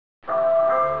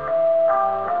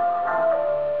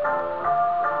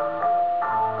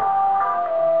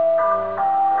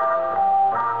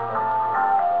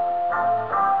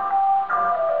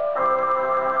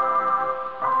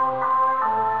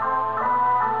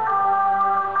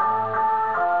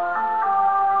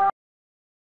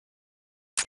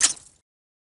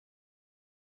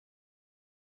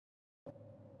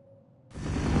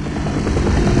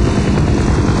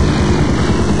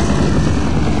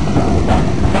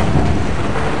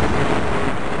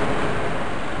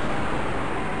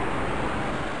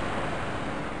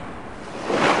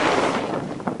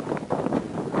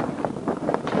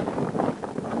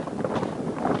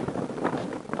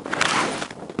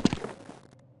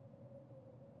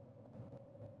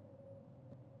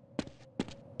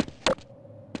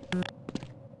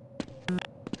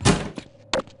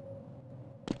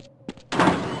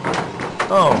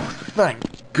Oh,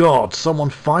 thank God, someone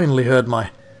finally heard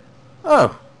my...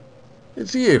 Oh,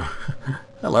 it's you.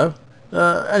 Hello.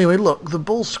 Anyway, look, the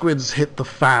bull squids hit the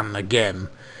fan again.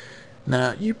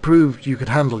 Now, you proved you could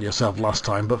handle yourself last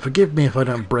time, but forgive me if I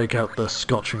don't break out the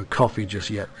scotch and coffee just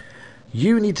yet.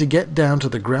 You need to get down to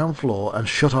the ground floor and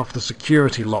shut off the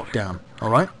security lockdown,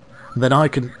 alright? Then I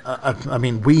can...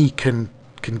 we can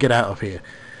get out of here.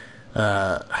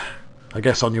 I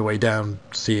guess on your way down,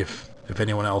 see if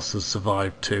anyone else has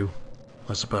survived too,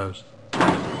 I suppose.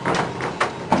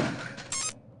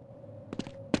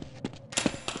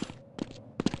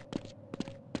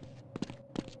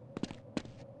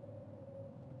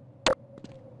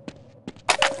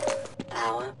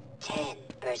 Power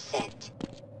 10%.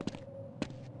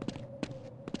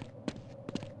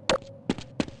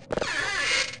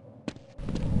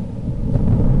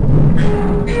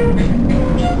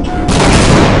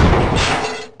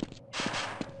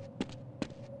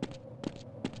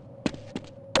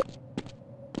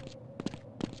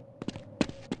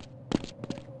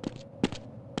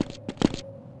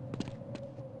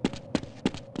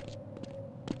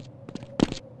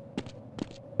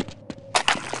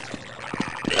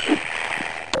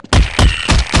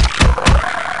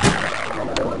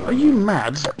 Are you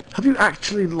mad? Have you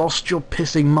actually lost your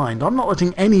pissing mind? I'm not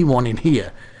letting anyone in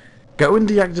here. Go and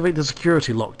deactivate the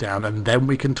security lockdown and then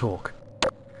we can talk.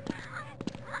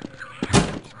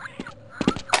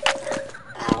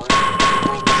 Power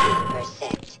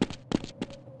 20%.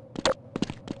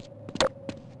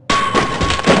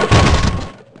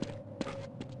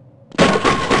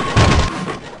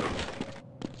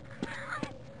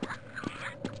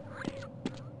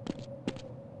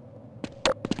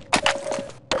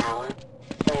 Power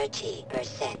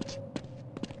 30%.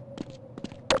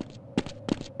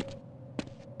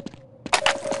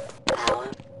 Power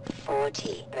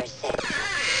 40%.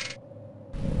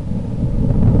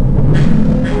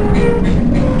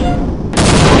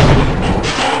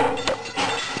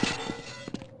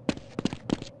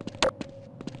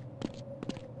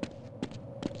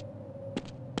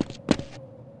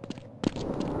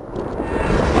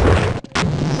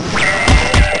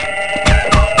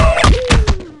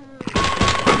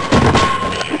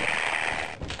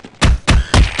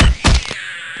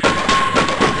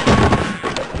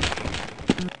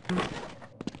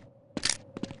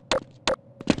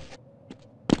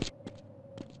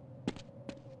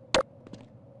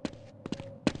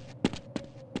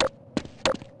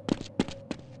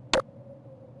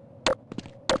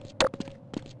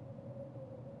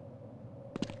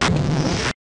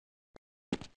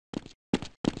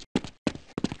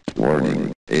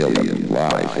 Warning, alien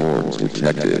life forms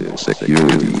detected.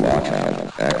 Security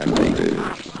lockout activated.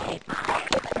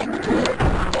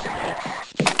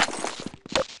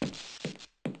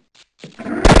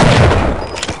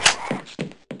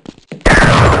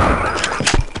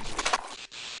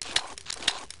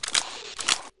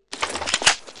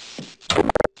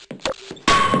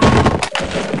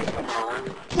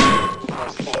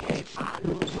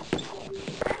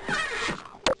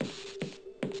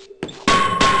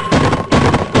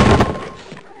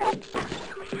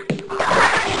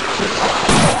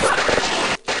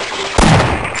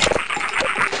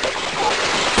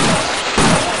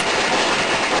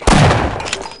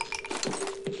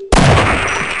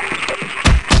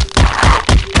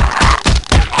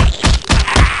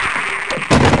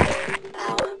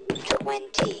 Power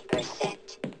 20%.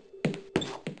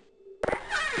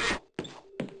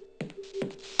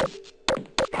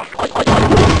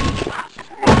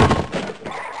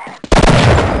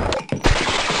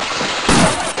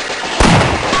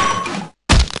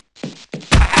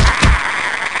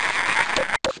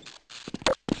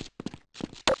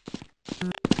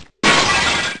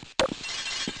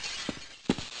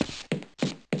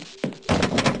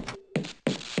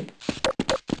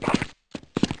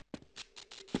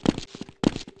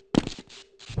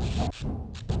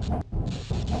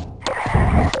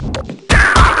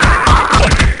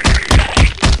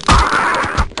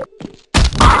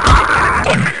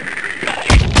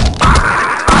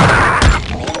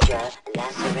 Major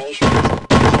lacerations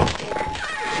detected.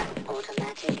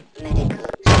 Automatic medical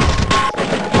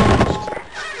services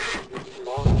engaged.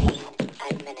 Morphine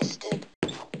administered.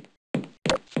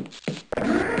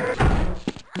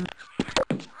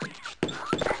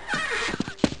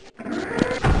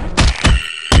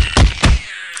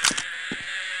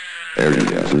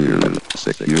 Area clear.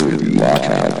 Security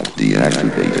lockout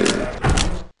deactivated.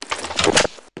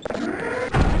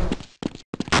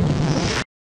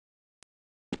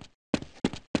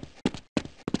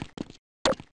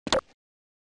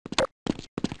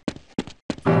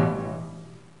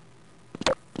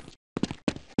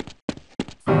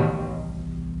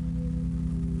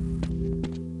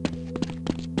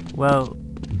 Well,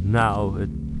 now it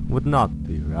would not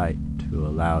be right to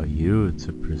allow you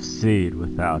to proceed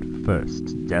without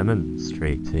first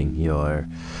demonstrating your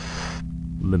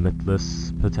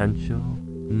limitless potential.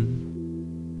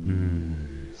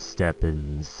 Step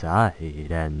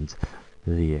inside and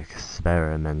the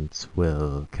experiment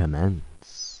will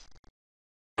commence.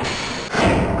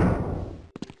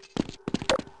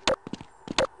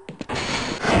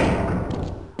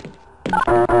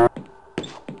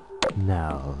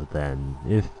 Now then,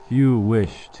 if you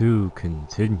wish to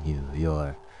continue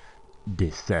your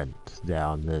descent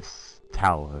down this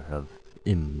tower of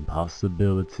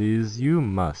impossibilities, you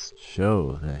must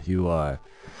show that you are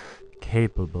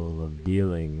capable of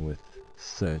dealing with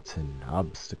certain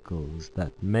obstacles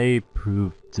that may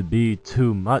prove to be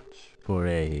too much for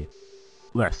a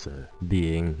lesser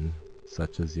being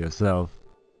such as yourself.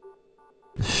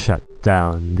 Shut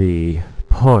down the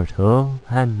portal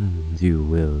and you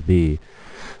will be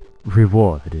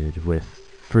rewarded with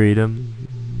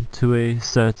freedom to a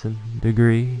certain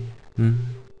degree.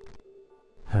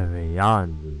 Hurry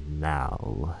on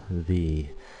now, the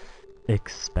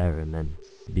experiment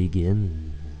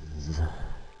begins.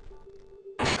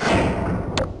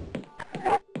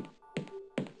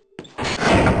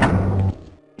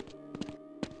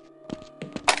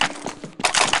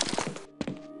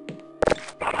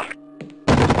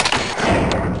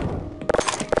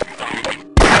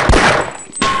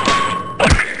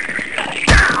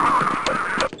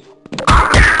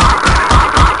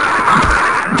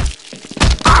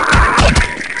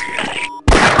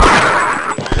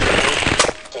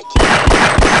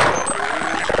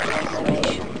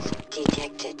 Lacerations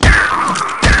detected.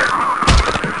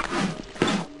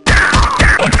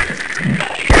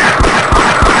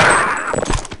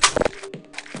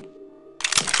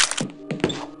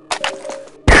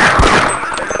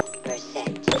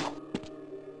 Percent.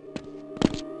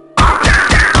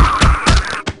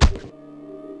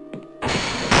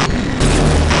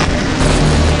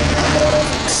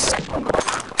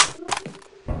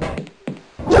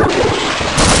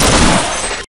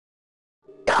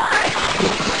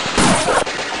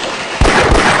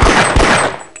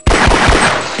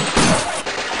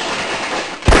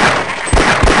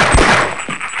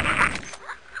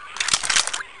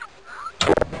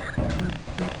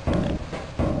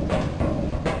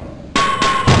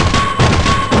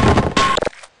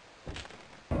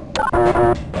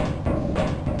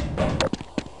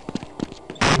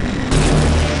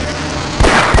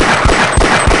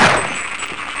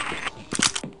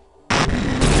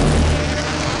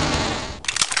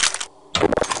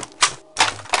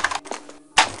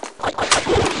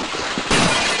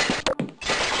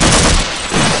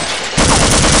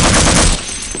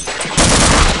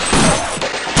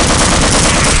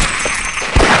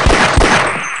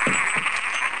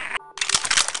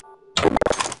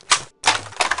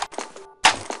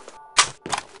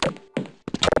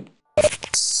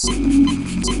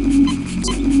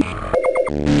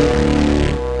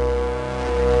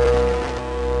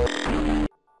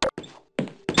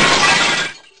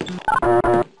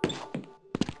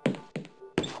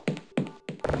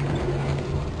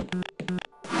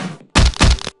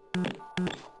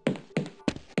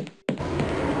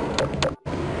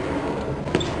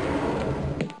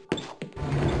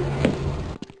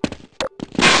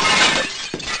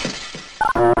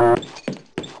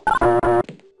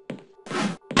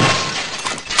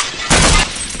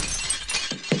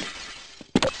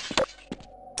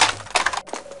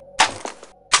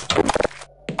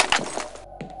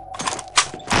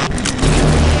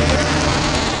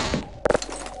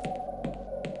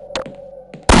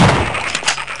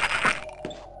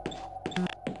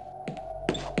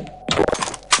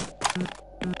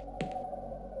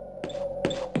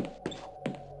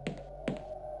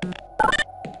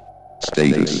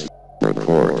 Status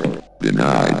report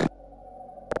denied.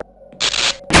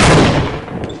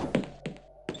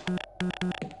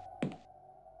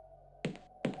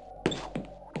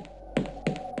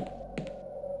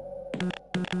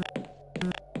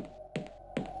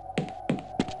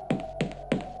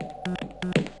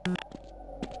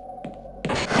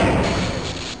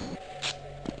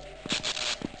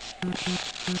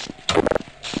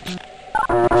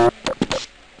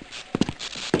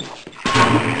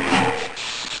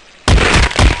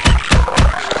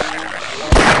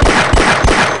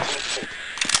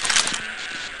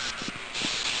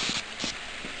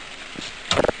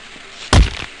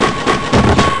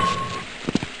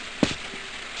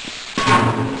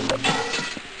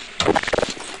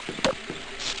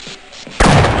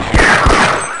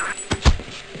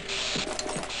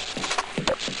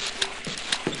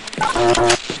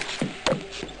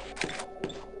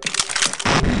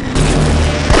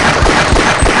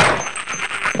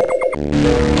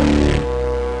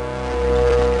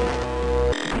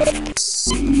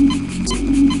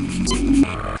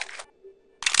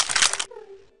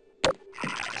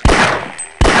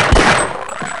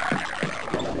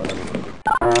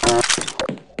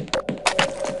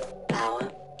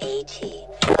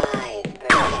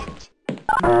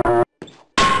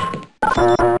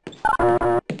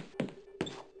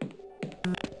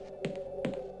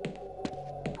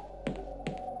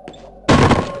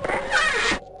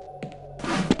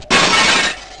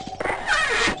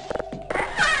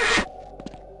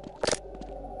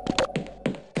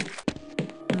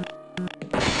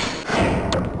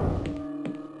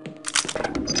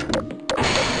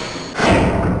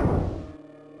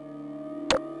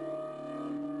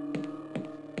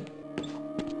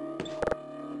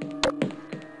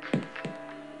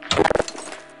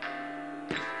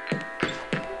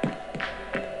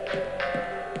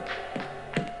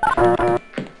 Power 95%.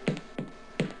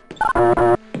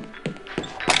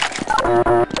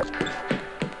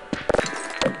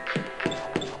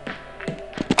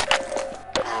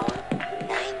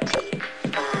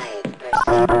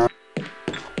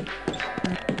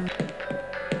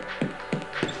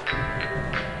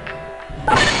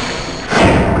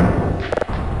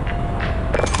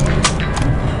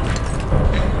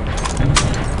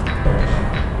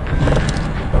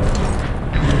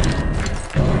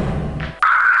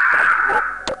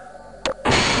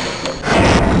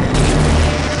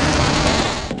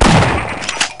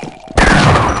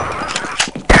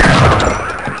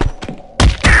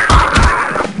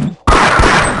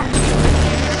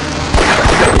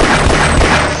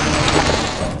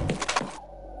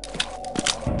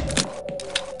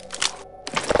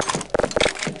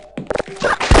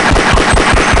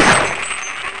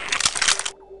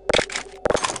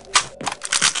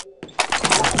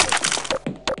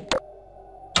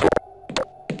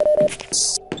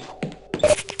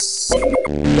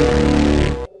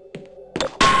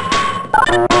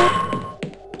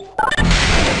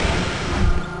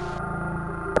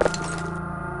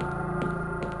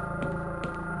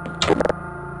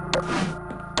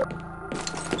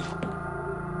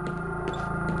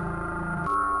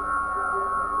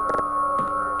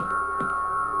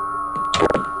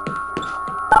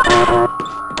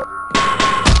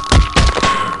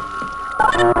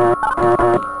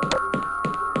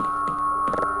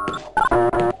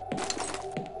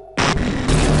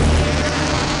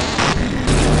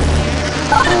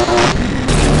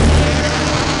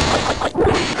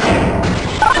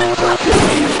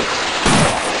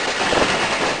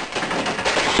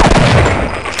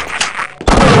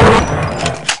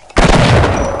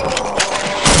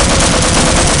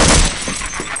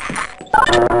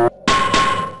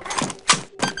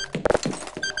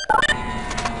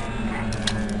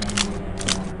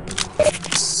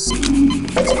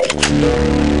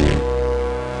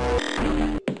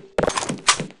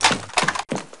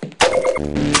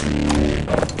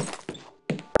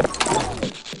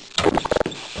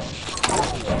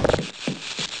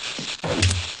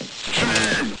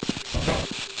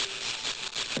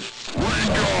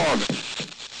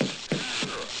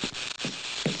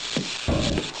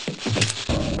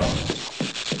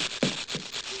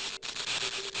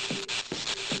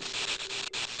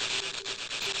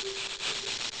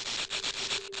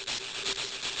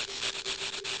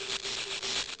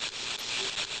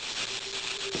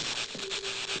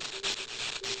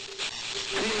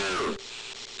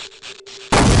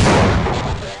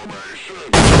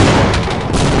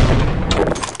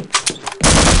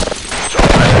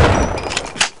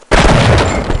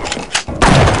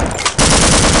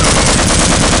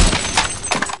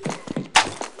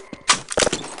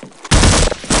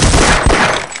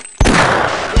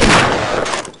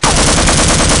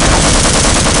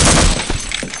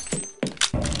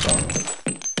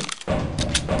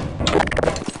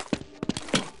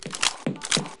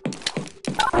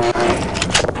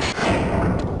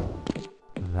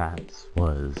 That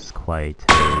was quite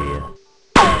a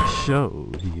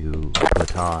show you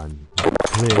put on.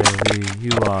 Clearly,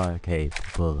 you are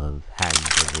capable of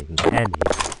handling any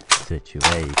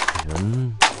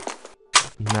situation.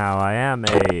 Now, I am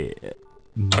a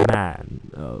man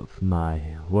of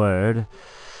my word.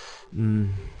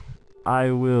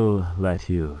 I will let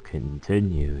you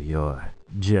continue your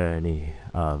journey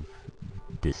of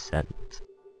descent.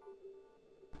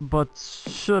 But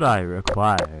should I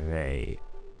require a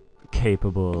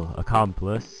capable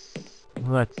accomplice,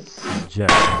 let's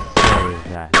just say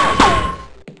that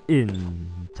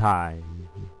in time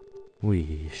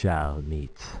we shall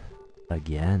meet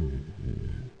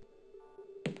again.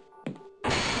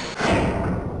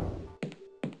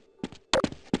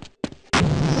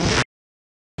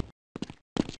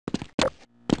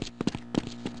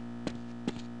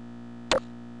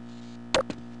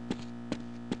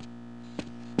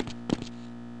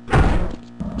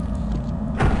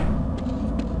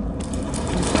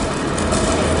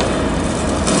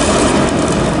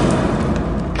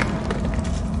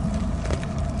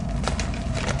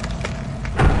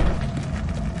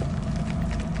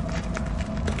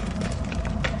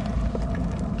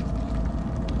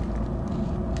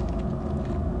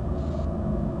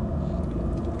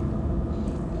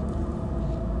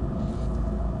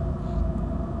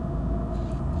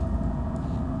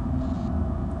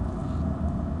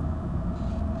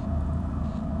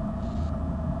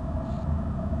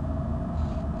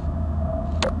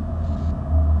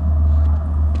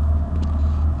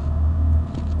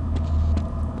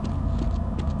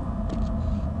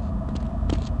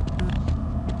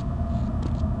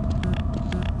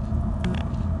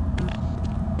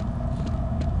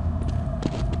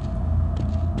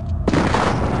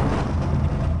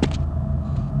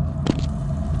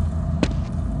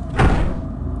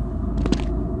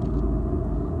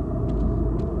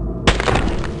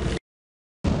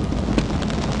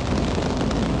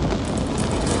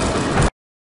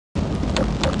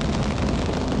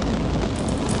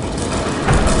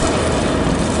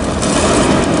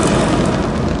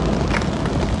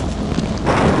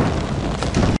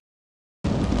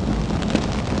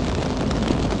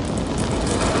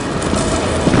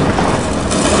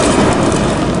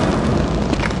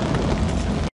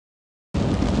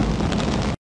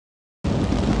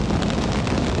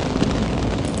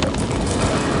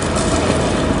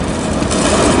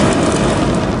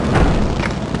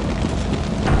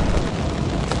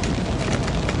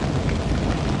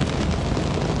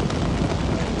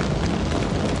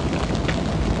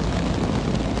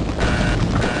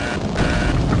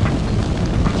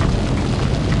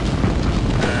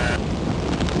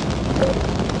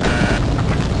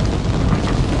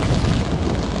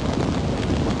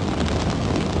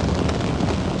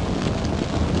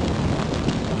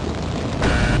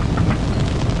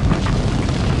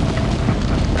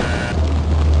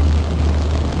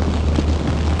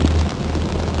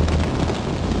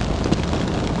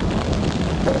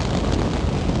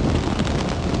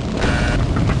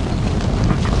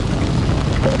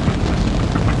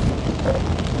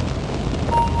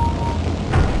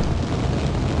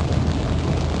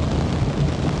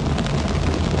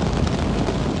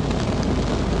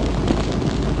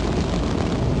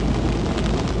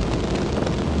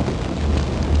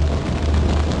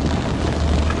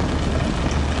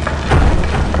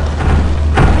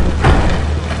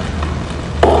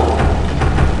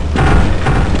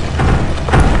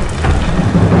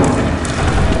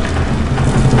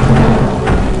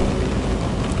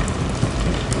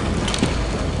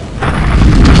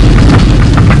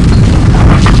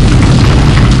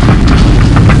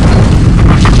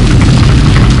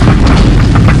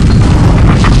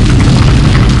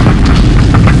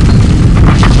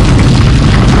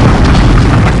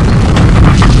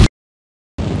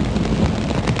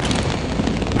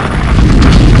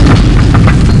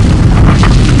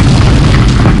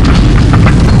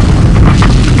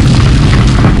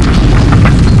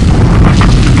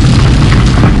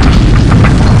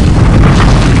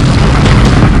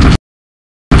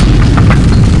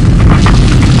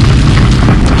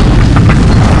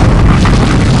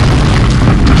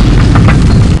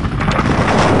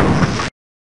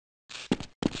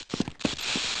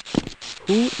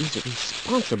 is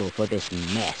responsible for this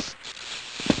mess?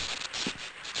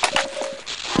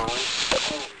 Power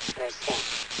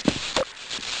 10%.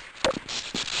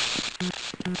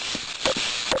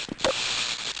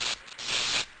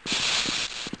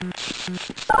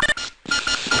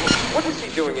 What is he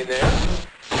doing in there?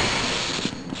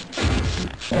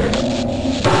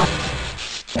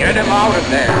 Get him out of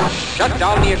there! Shut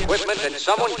down the equipment and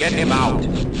someone get him out!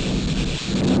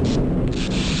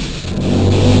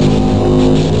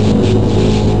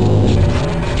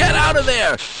 Get out of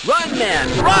there! Run, man!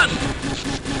 Run!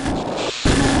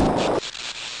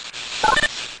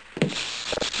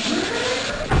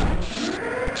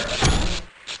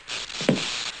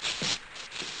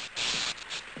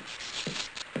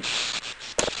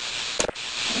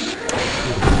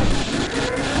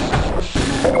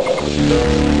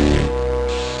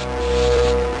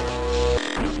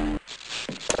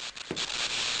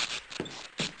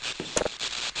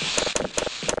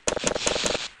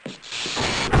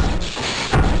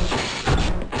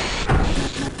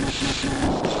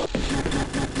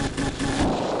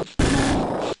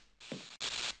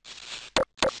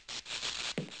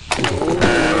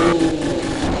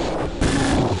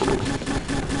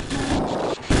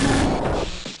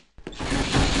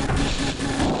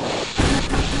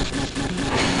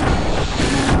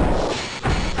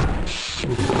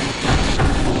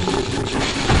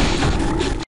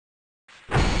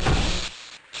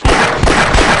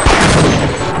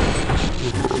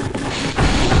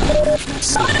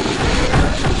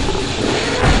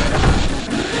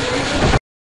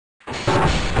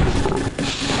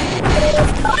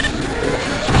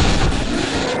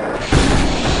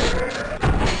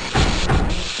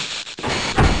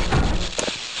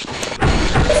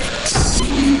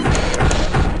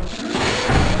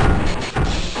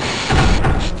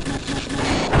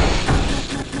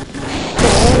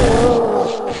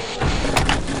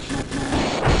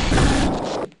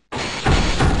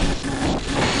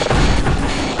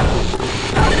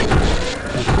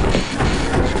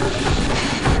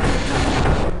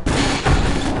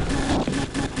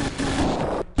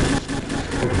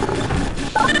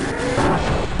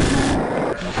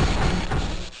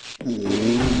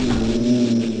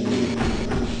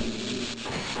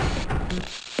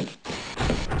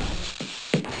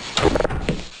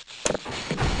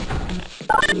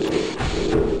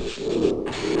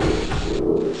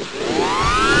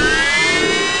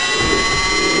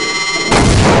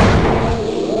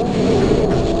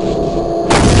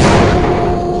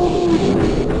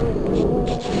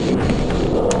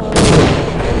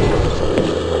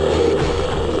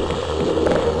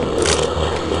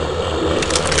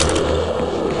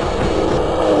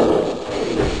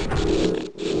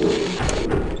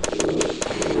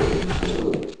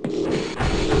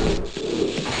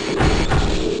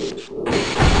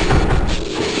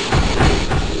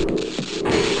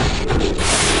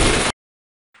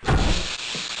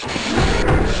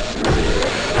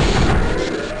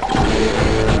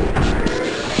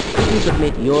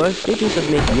 Did you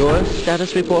submit your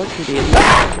status report to the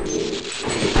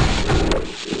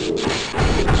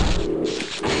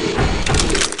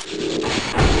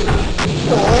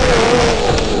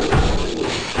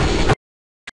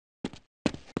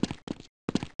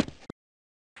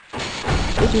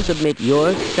Did you submit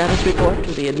your status report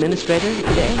to the administrator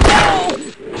today?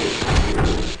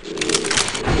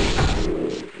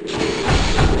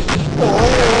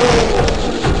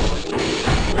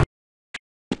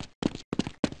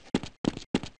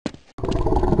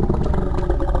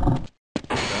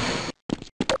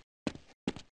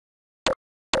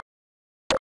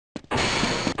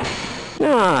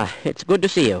 Ah, it's good to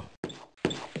see you.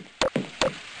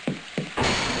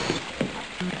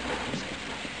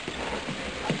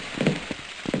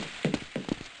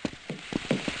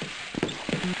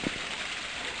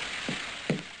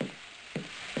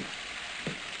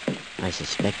 I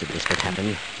suspected this would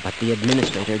happen, but the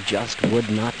administrator just would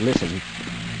not listen.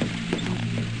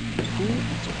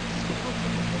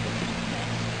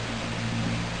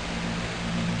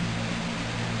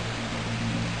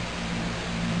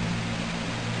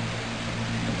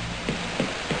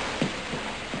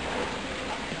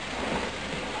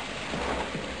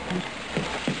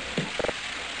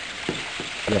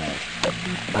 Yeah,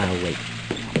 I'll wait.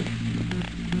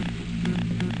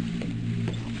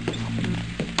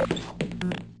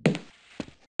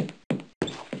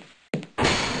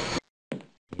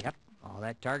 Yep, all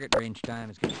that target range time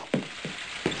is good.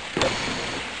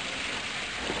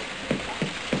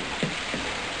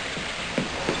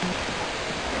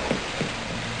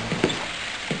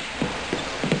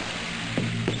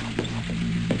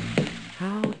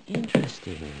 How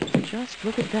interesting. Just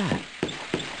look at that.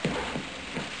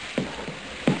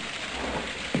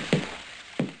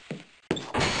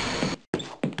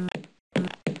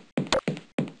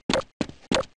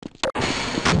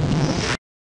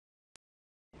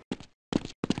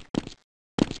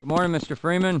 Morning, Mr.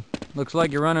 Freeman. Looks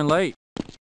like you're running late.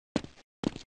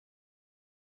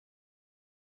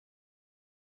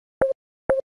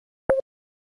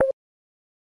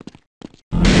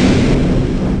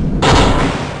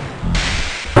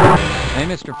 Hey,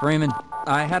 Mr. Freeman.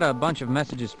 I had a bunch of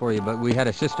messages for you, but we had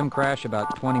a system crash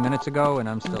about 20 minutes ago, and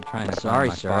I'm still trying to Sorry,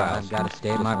 find my sir. files. I've got to stay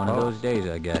at Just my one of those days,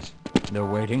 I guess. They're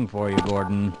waiting for you,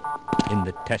 Gordon, in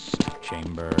the test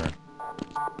chamber.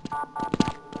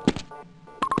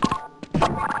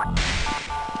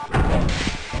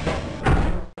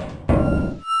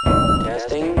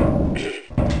 Testing.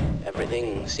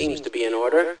 Everything seems to be in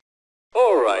order.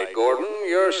 All right, Gordon.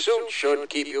 Your suit should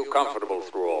keep you comfortable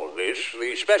through all this.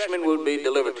 The specimen will be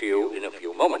delivered to you in a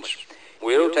few moments.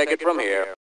 We'll take it from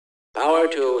here. Power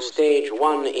to stage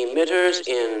 1 emitters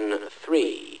in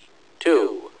 3,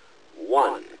 2,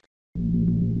 1.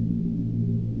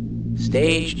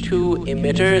 Stage 2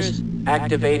 emitters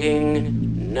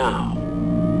activating now.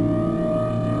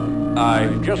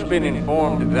 I've just been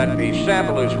informed that the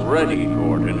sample is ready,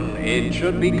 Gordon. It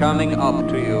should be coming up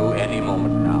to you any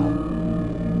moment now.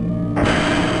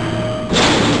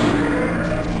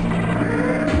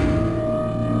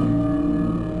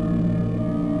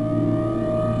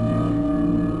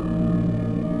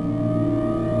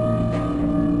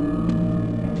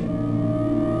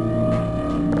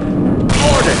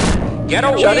 Gordon, get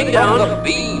away Shutting from down. the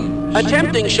beams.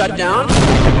 Attempting shutdown.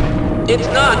 It's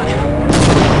not.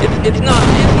 It's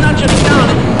not shutting down.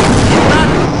 It's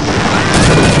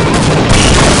not.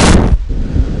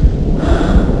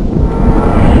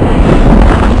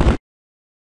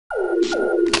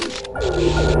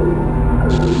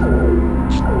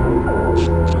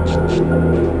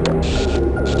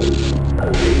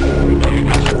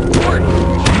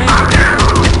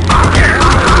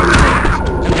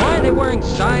 And why are they wearing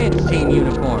science team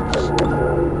uniforms?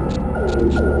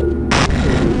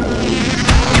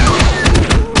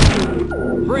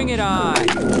 Bring it on!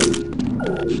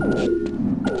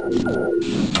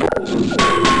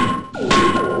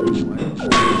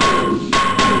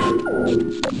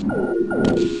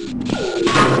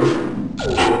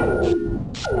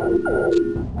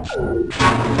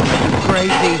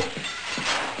 Crazy.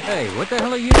 Hey, what the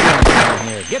hell are you doing down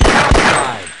here? Get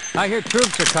outside! I hear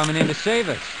troops are coming in to save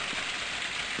us.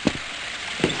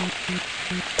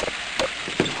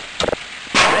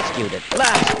 Rescued at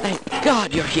last. Thank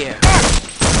God you're here.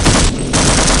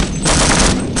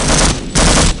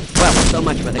 Well, so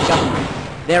much for the government.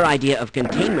 Their idea of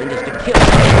containment is to kill.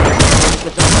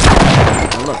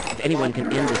 Now look, if anyone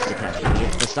can end this catastrophe,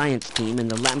 it's the science team in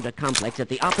the Lambda complex at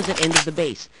the opposite end of the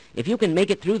base. If you can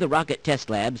make it through the rocket test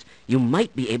labs, you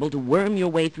might be able to worm your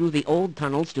way through the old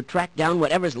tunnels to track down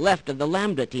whatever's left of the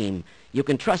Lambda team. You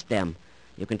can trust them.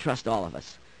 You can trust all of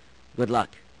us. Good luck.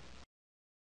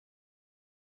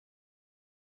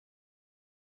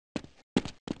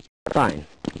 Fine.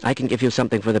 I can give you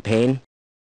something for the pain.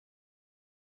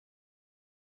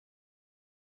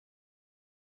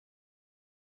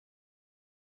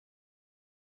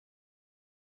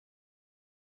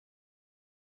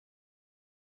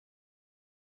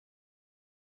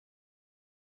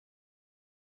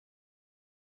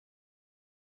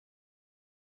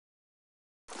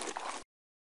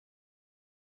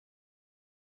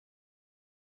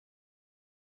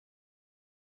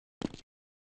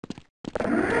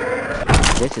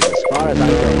 This is as far as I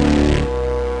go.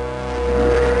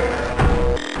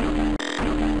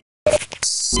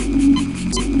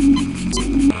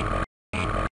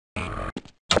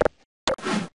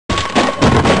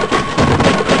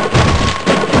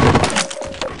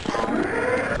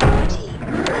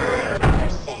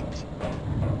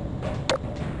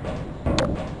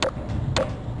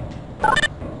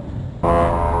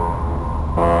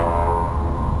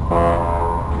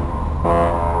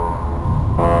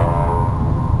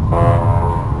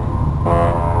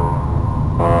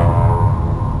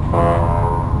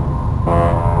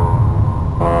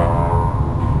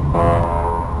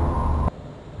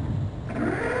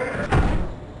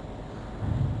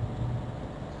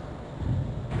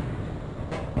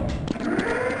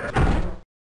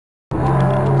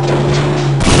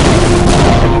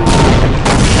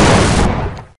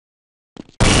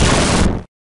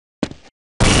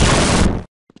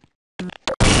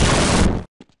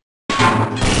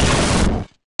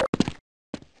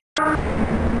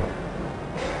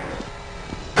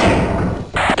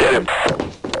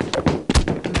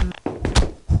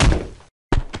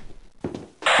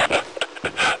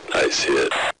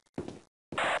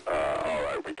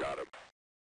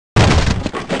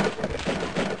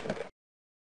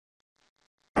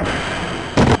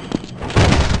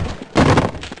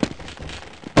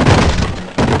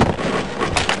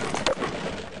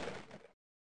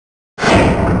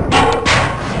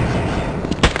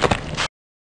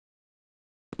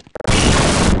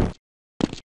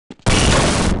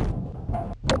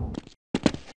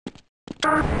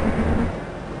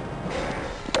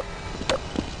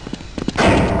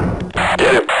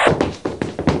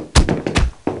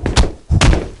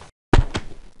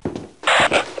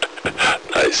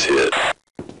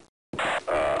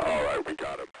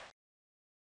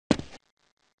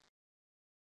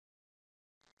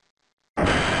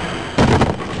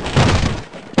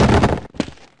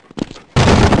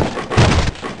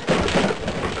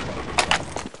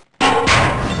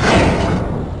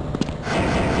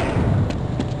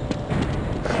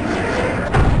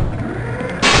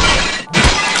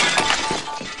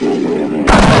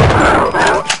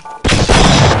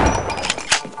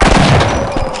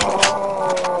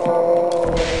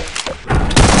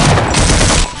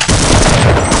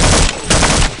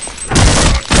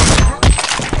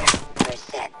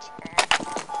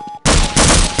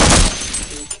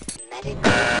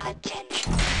 Medical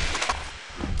attention.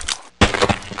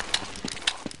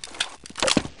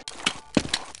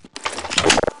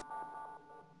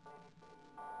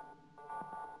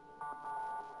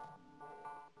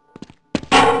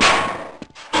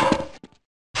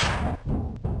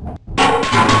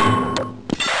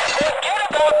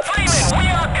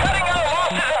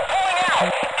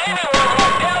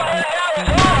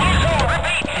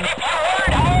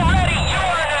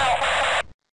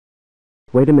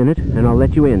 Wait a minute, and I'll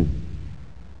let you in.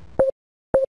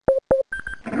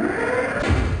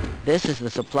 This is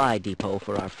the supply depot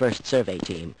for our first survey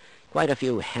team. Quite a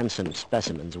few handsome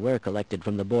specimens were collected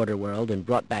from the border world and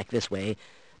brought back this way.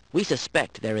 We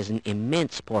suspect there is an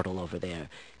immense portal over there,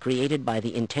 created by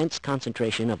the intense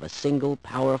concentration of a single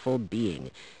powerful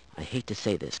being. I hate to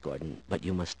say this, Gordon, but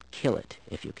you must kill it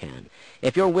if you can.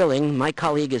 If you're willing, my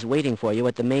colleague is waiting for you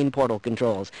at the main portal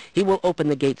controls. He will open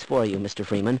the gates for you, Mr.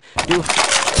 Freeman. Do...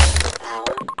 Power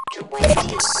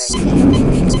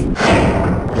 20%.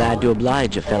 Glad to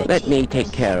oblige you, fellow. Let me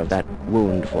take care of that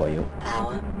wound for you.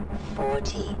 Power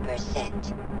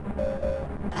 40%.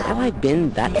 Have I been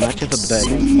that much of a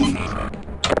burden?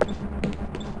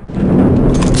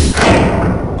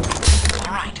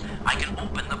 All right, I can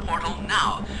open the portal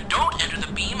now. Don't enter the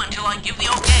beam until I give the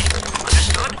okay.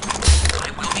 Understood?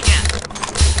 I will begin.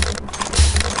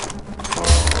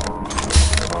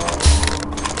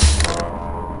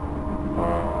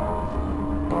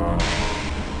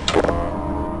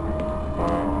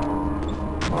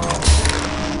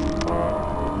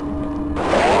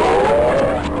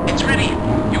 It's ready.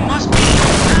 You must be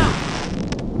now.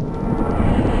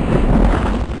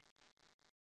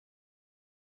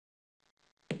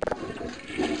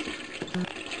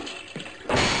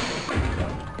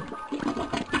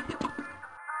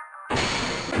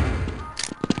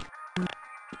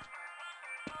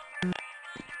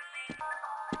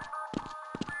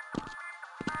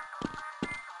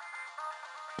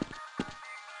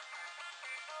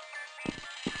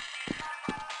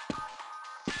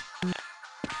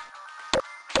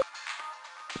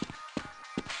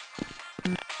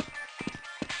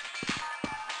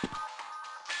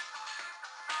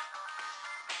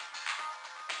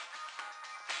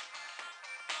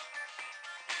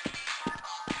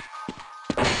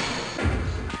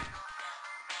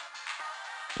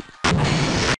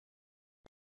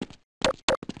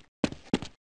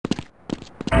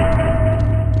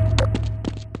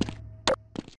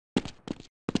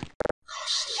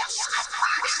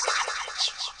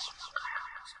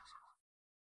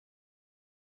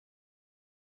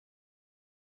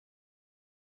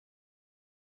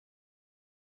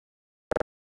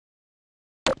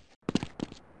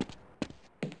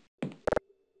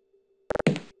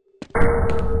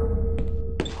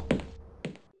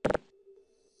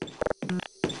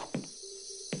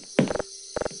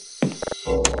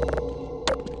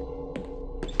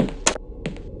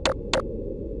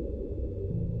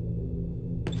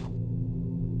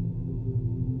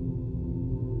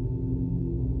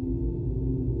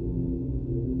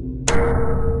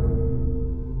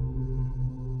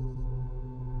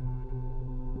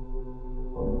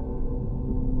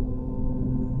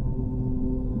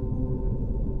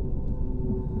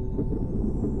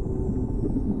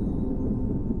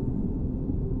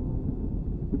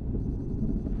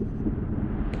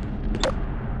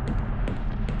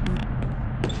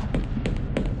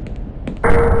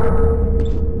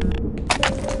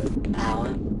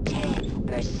 Power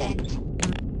 10%.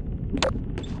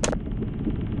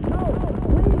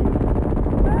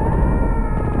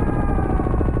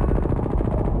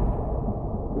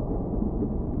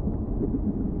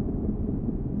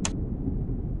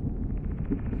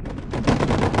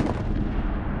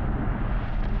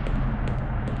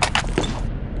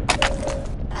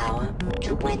 Power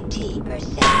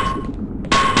 20%.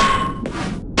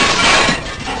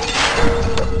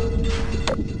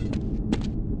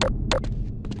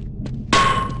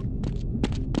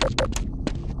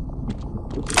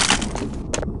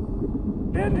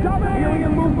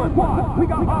 Alien movement. What? We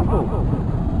got hostiles.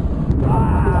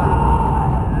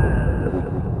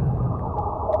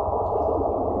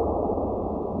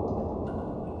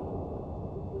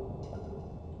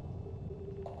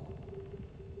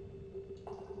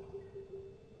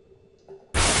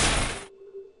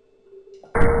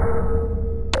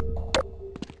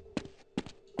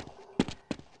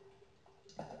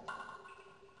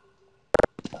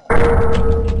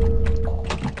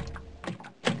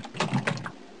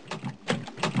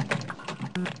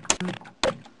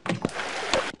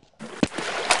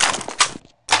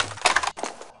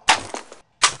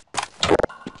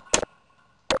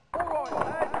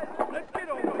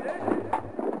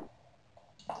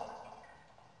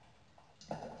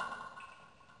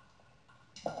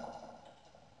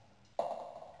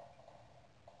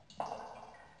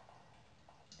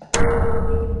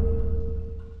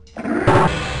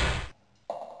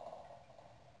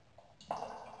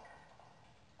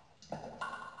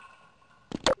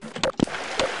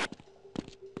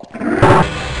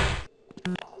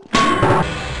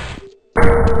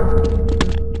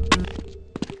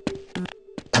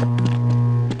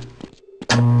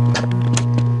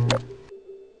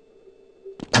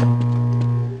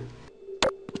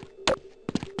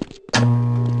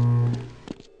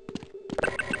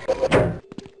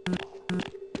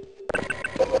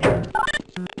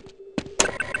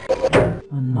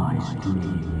 A nice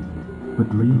dream, but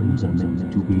dreams are meant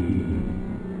to be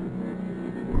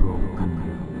broken.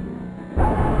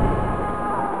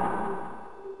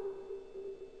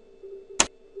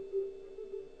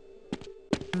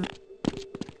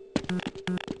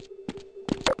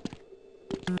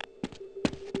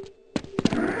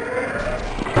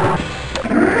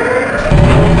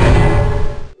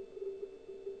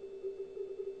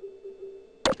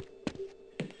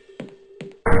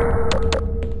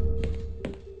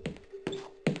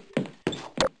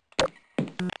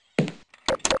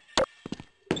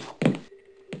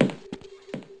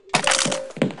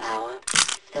 Power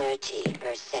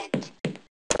 30%.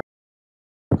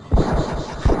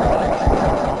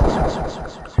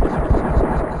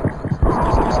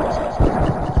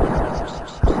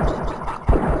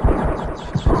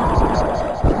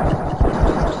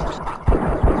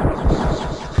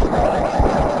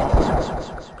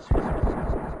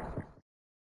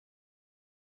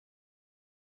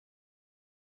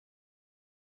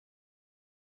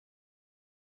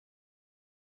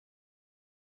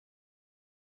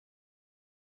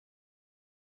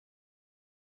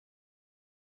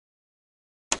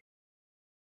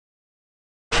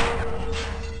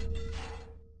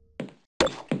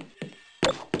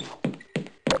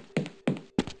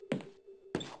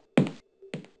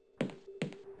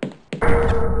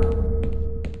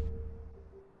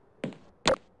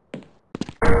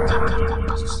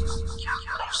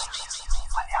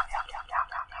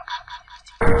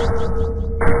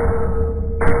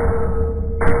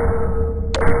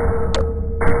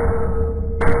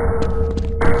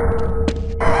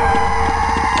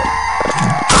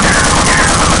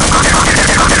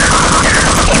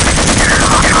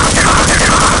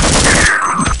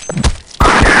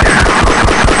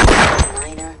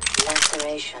 Minor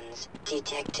lacerations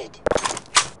detected.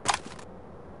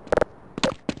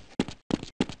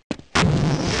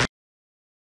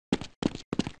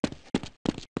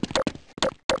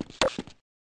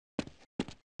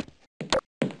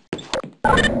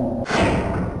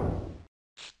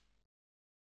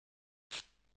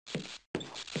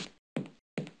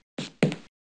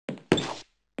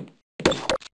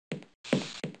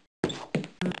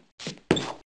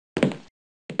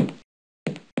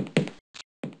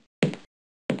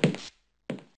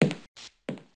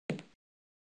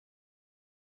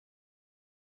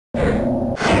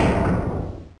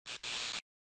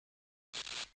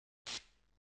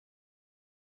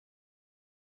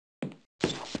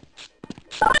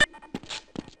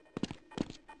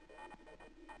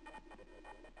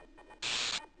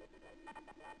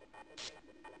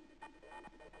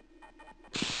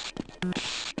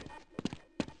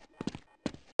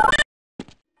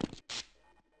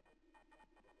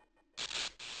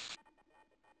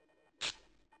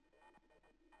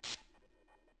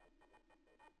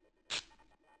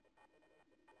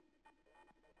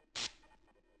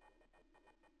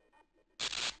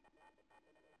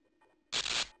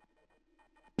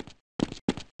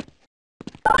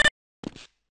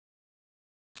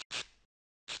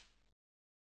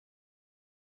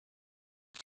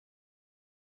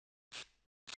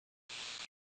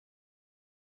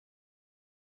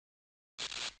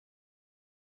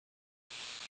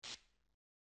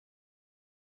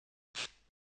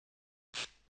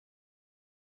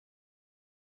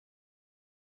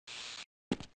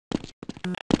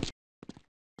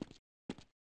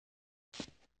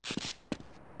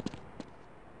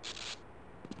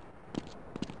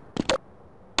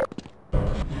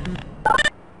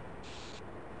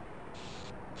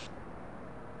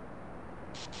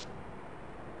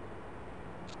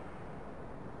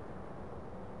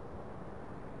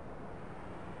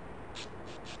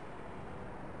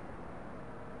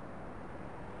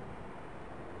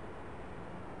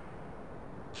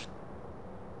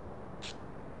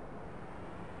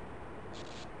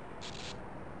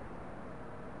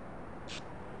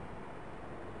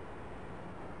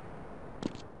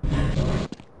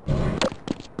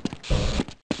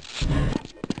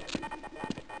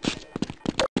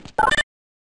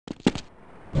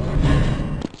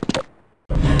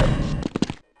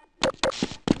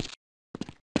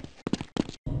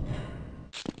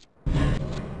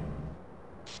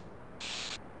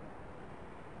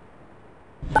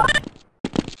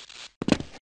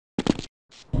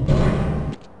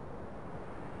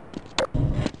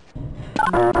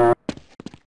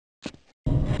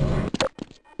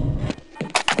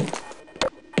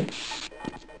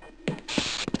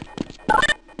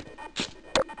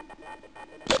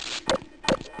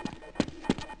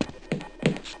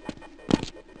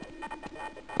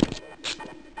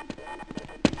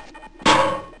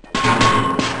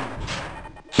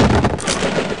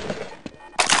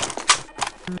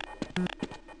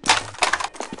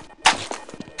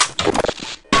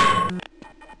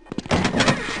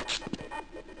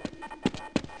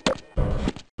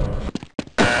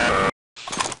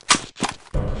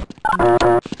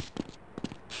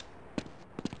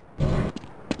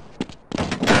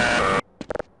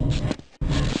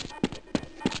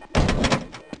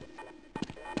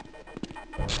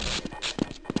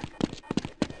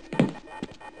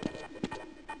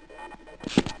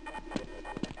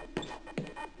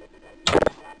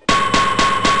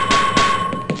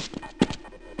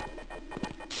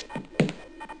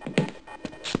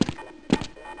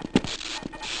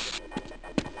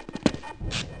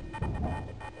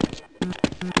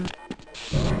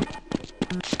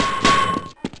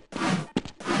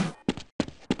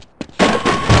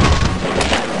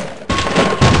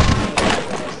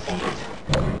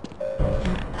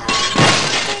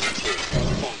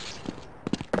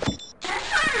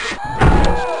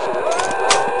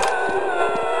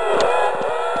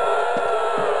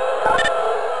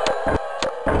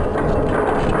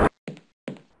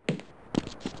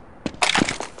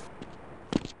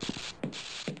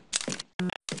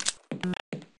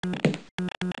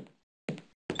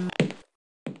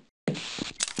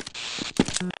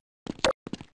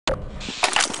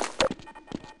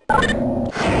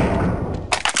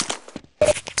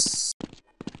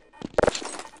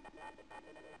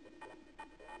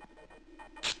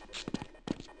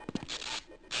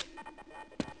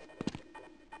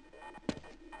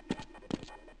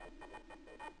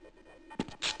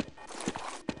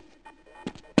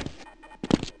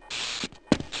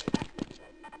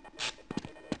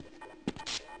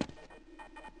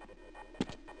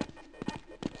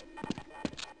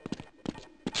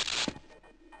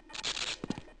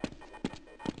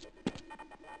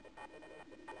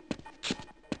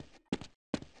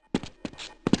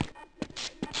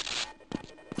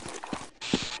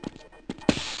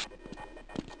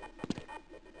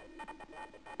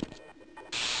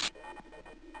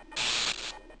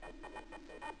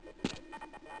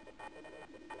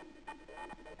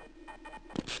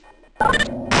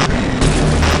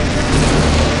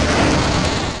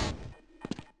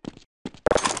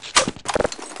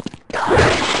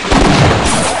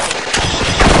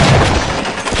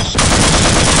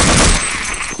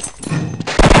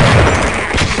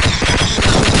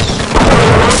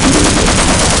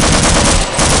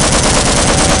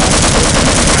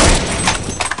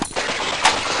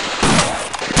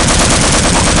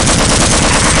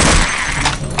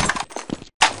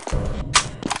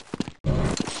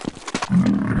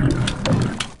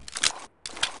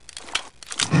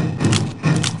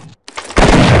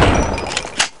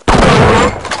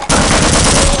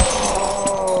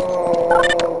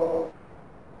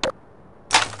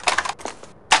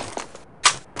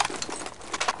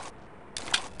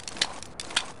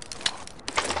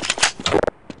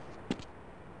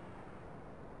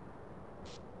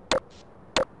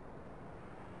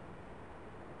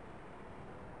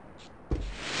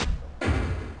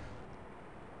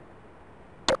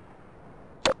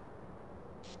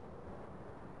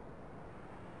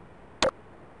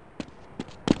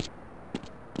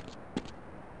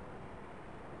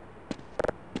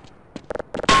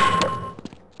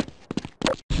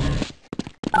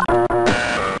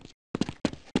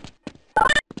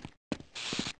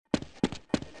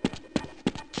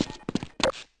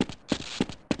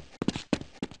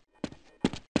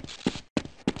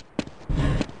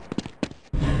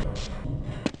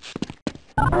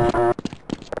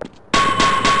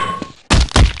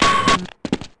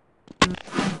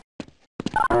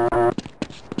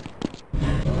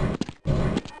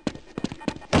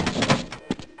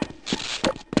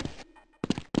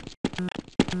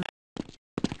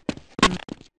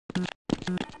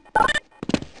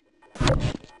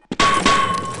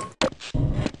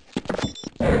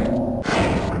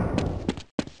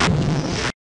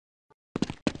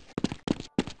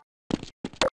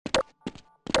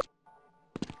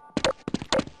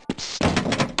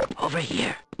 Over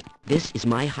here. This is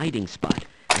my hiding spot,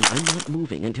 and I'm not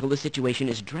moving until the situation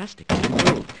is drastically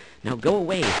improved. Now go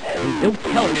away, and don't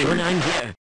tell anyone I'm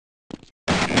here.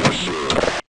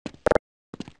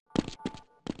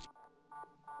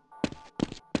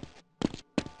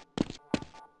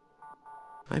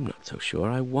 I'm not so sure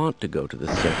I want to go to the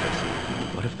circus.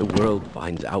 What if the world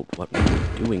finds out what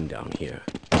we're doing down here?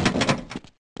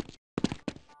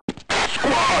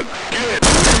 Squad, get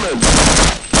women!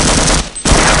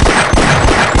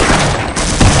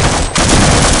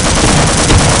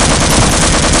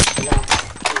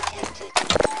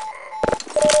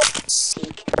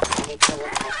 Seek medical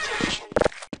attention.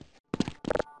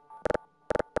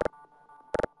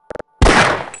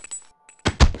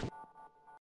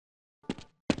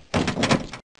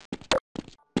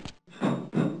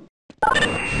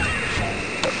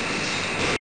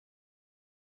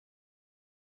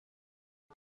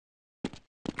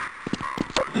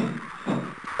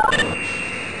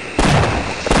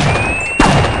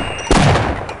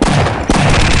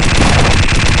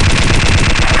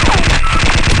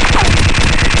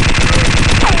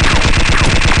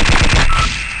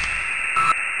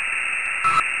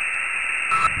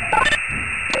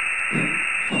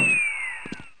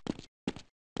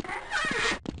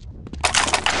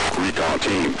 Recon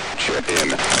team,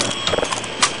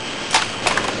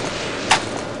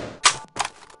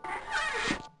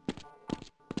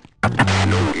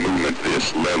 at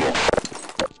this level.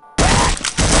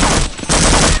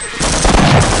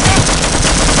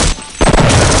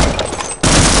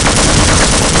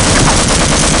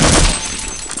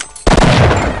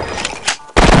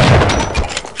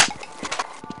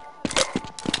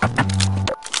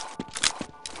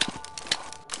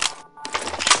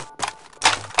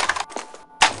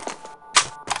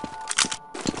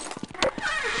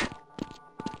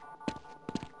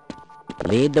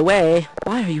 Lead the way.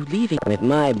 Why are you leaving? With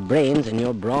my brains and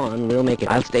your brawn, we'll make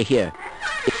it. I'll stay here.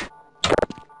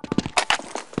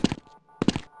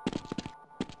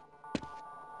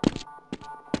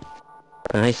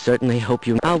 I certainly hope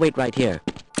you... I'll wait right here.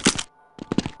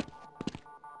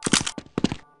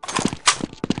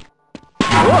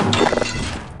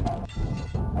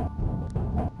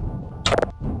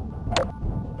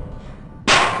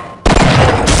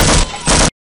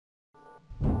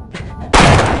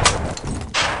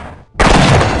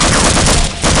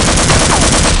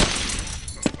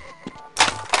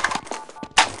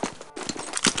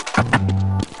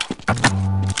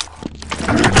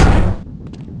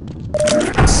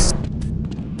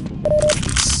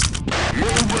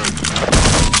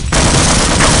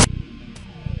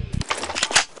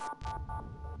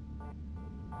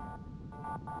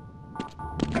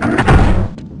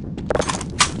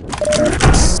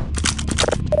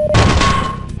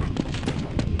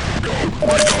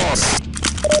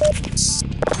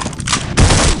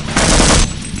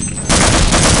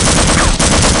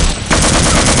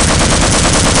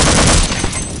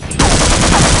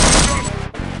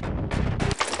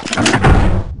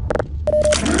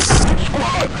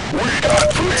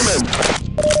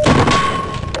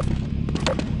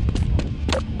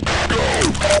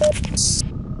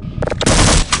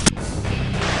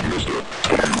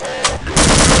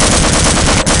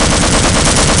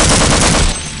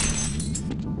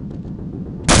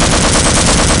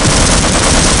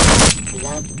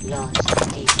 Blood loss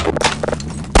deep.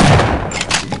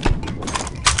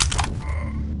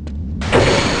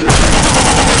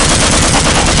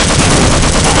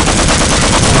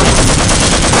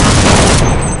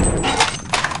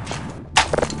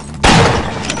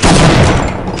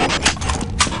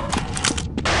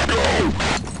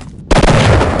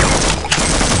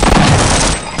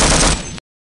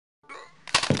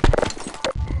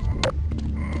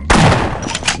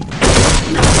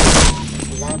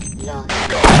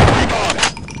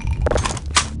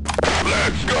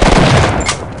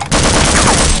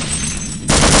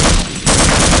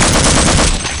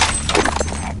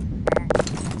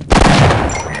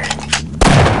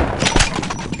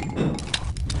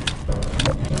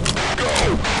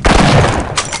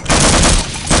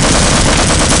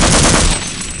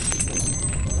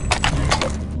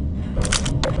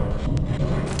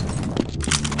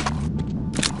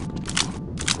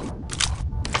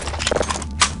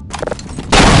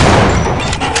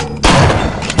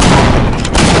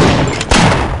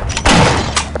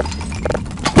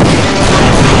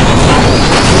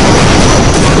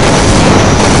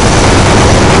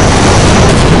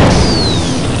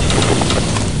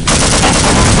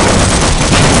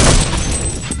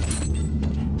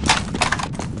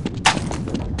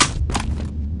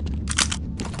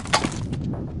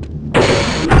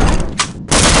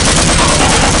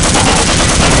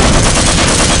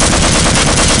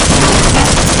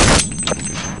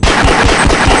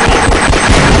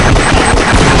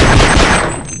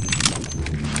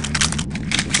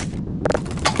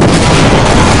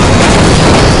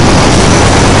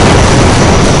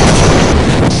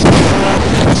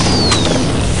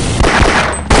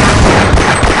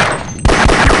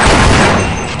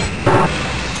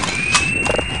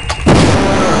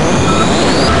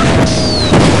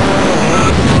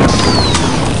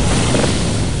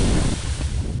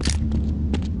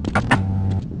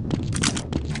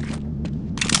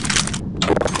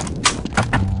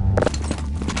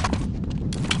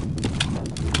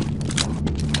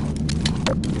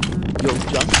 You'll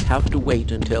just have to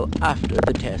wait until after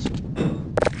the test.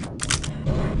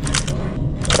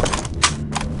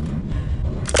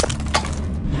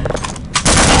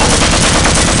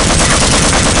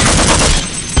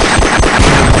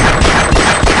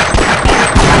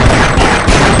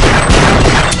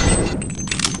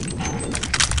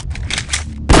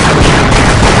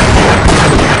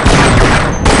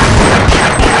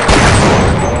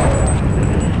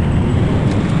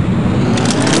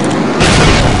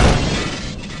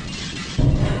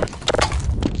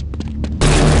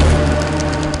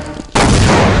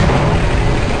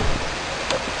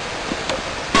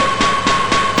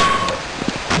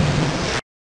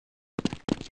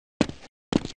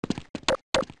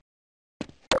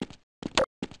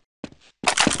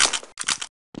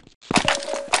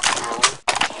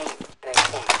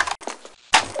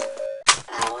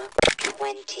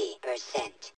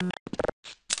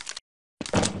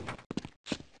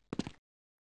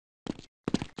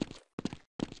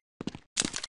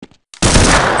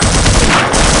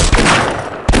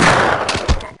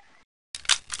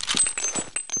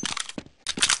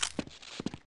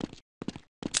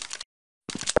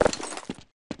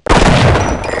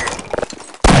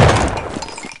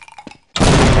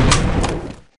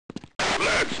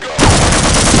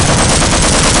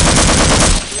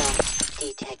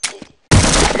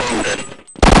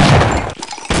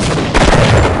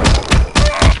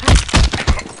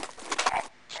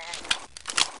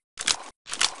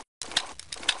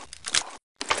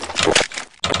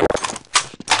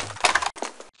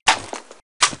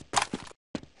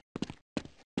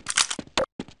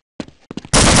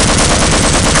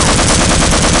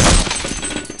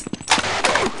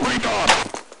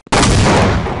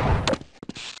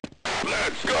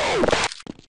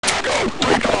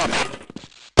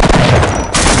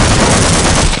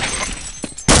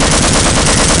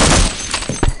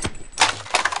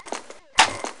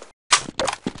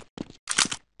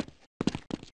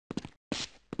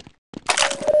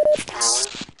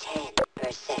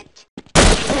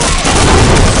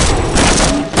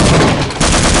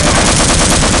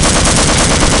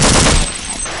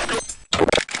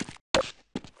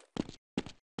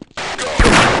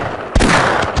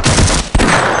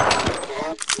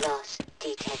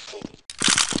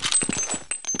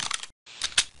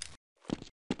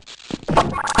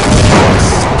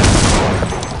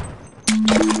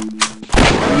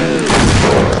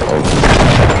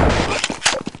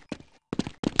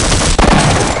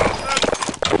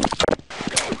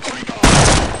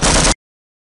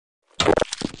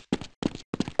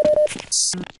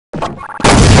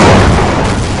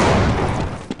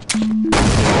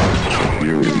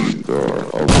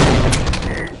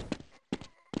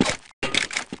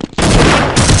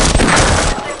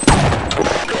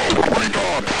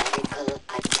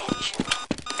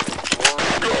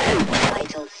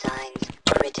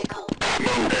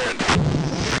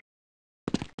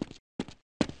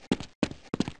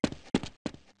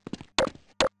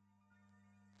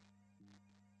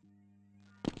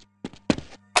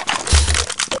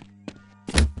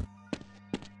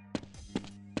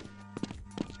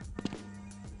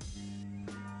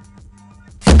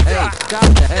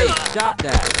 Stop that! Hey, stop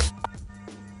that!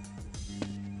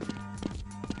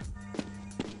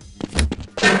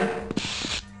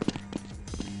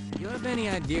 Do you have any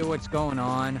idea what's going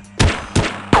on?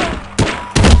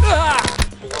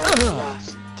 Blood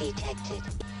loss detected.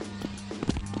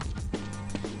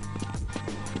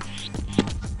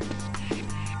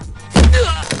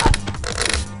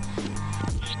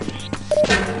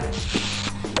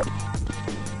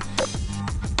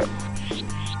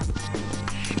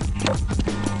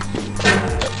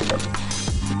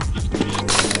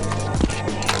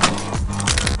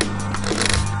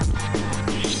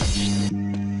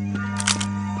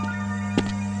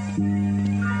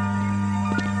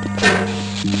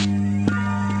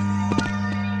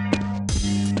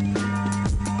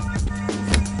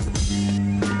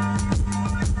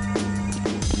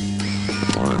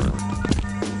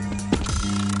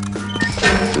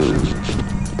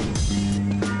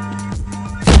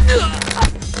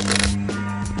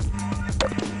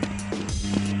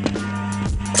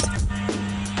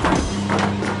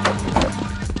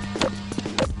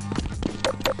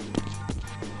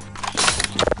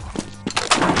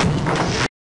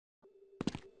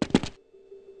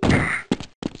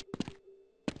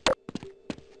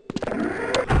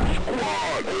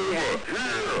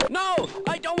 No!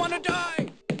 I don't want to die!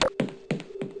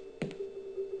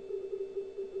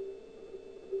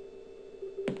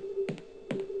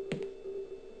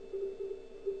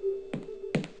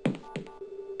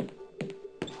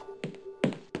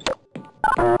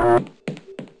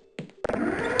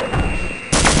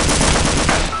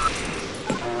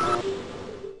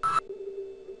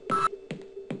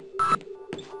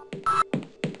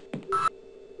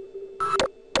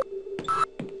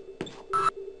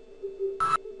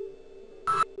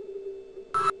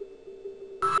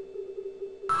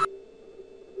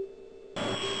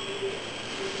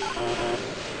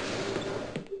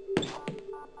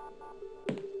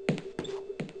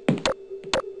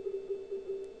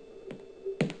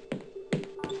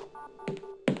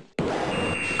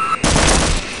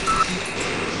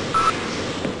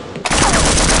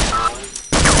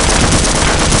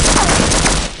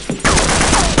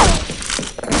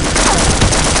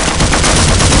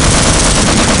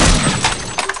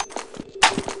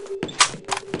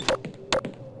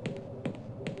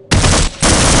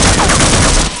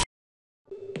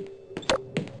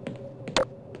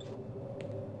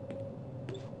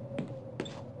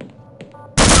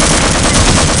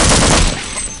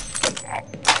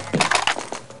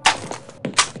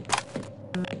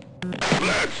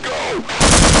 Let's go!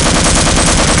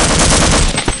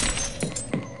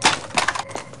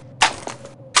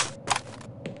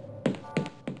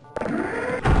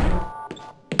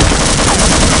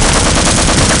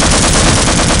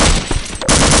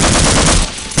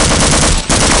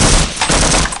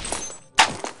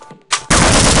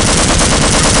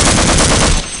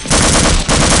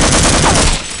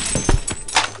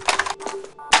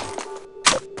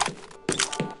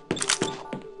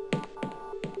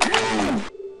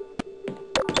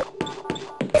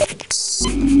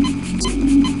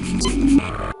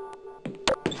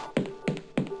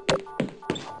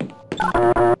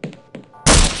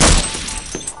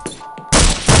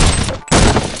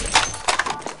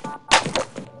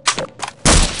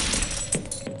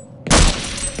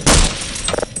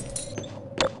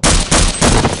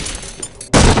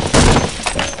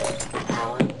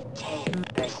 Power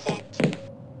 10%. Detected.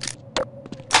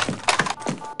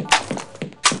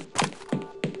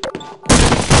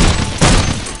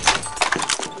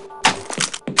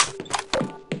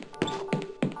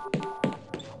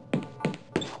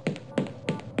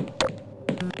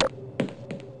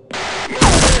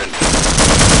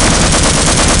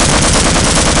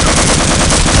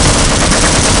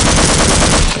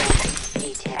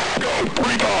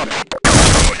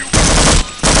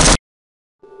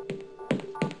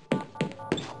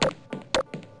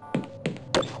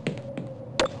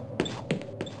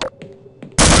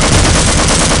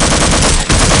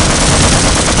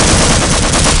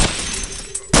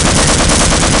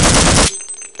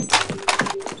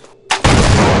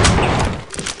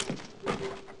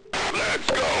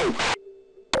 Let's go!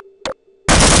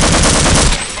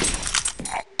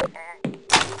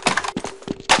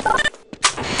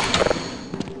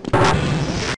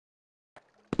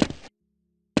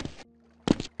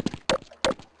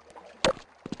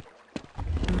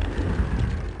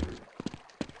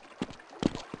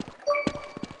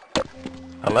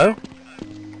 Hello?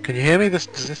 Can you hear me? Does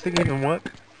this thing even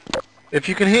work? If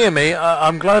you can hear me,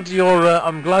 I'm glad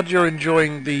you're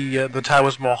enjoying the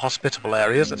tower's more hospitable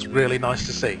areas. It's really nice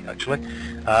to see, actually.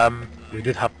 We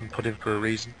did have them put in for a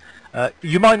reason.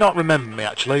 You might not remember me,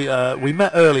 actually. We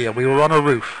met earlier. We were on a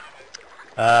roof.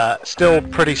 Still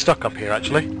pretty stuck up here,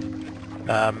 actually.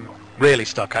 Really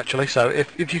stuck, actually. So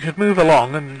if you could move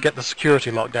along and get the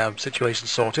security lockdown situation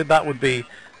sorted, that would be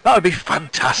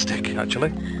fantastic,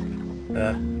 actually.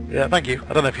 Yeah, thank you.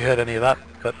 I don't know if you heard any of that,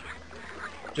 but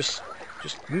just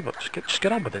move up. Just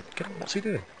get on with it. What's he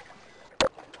doing?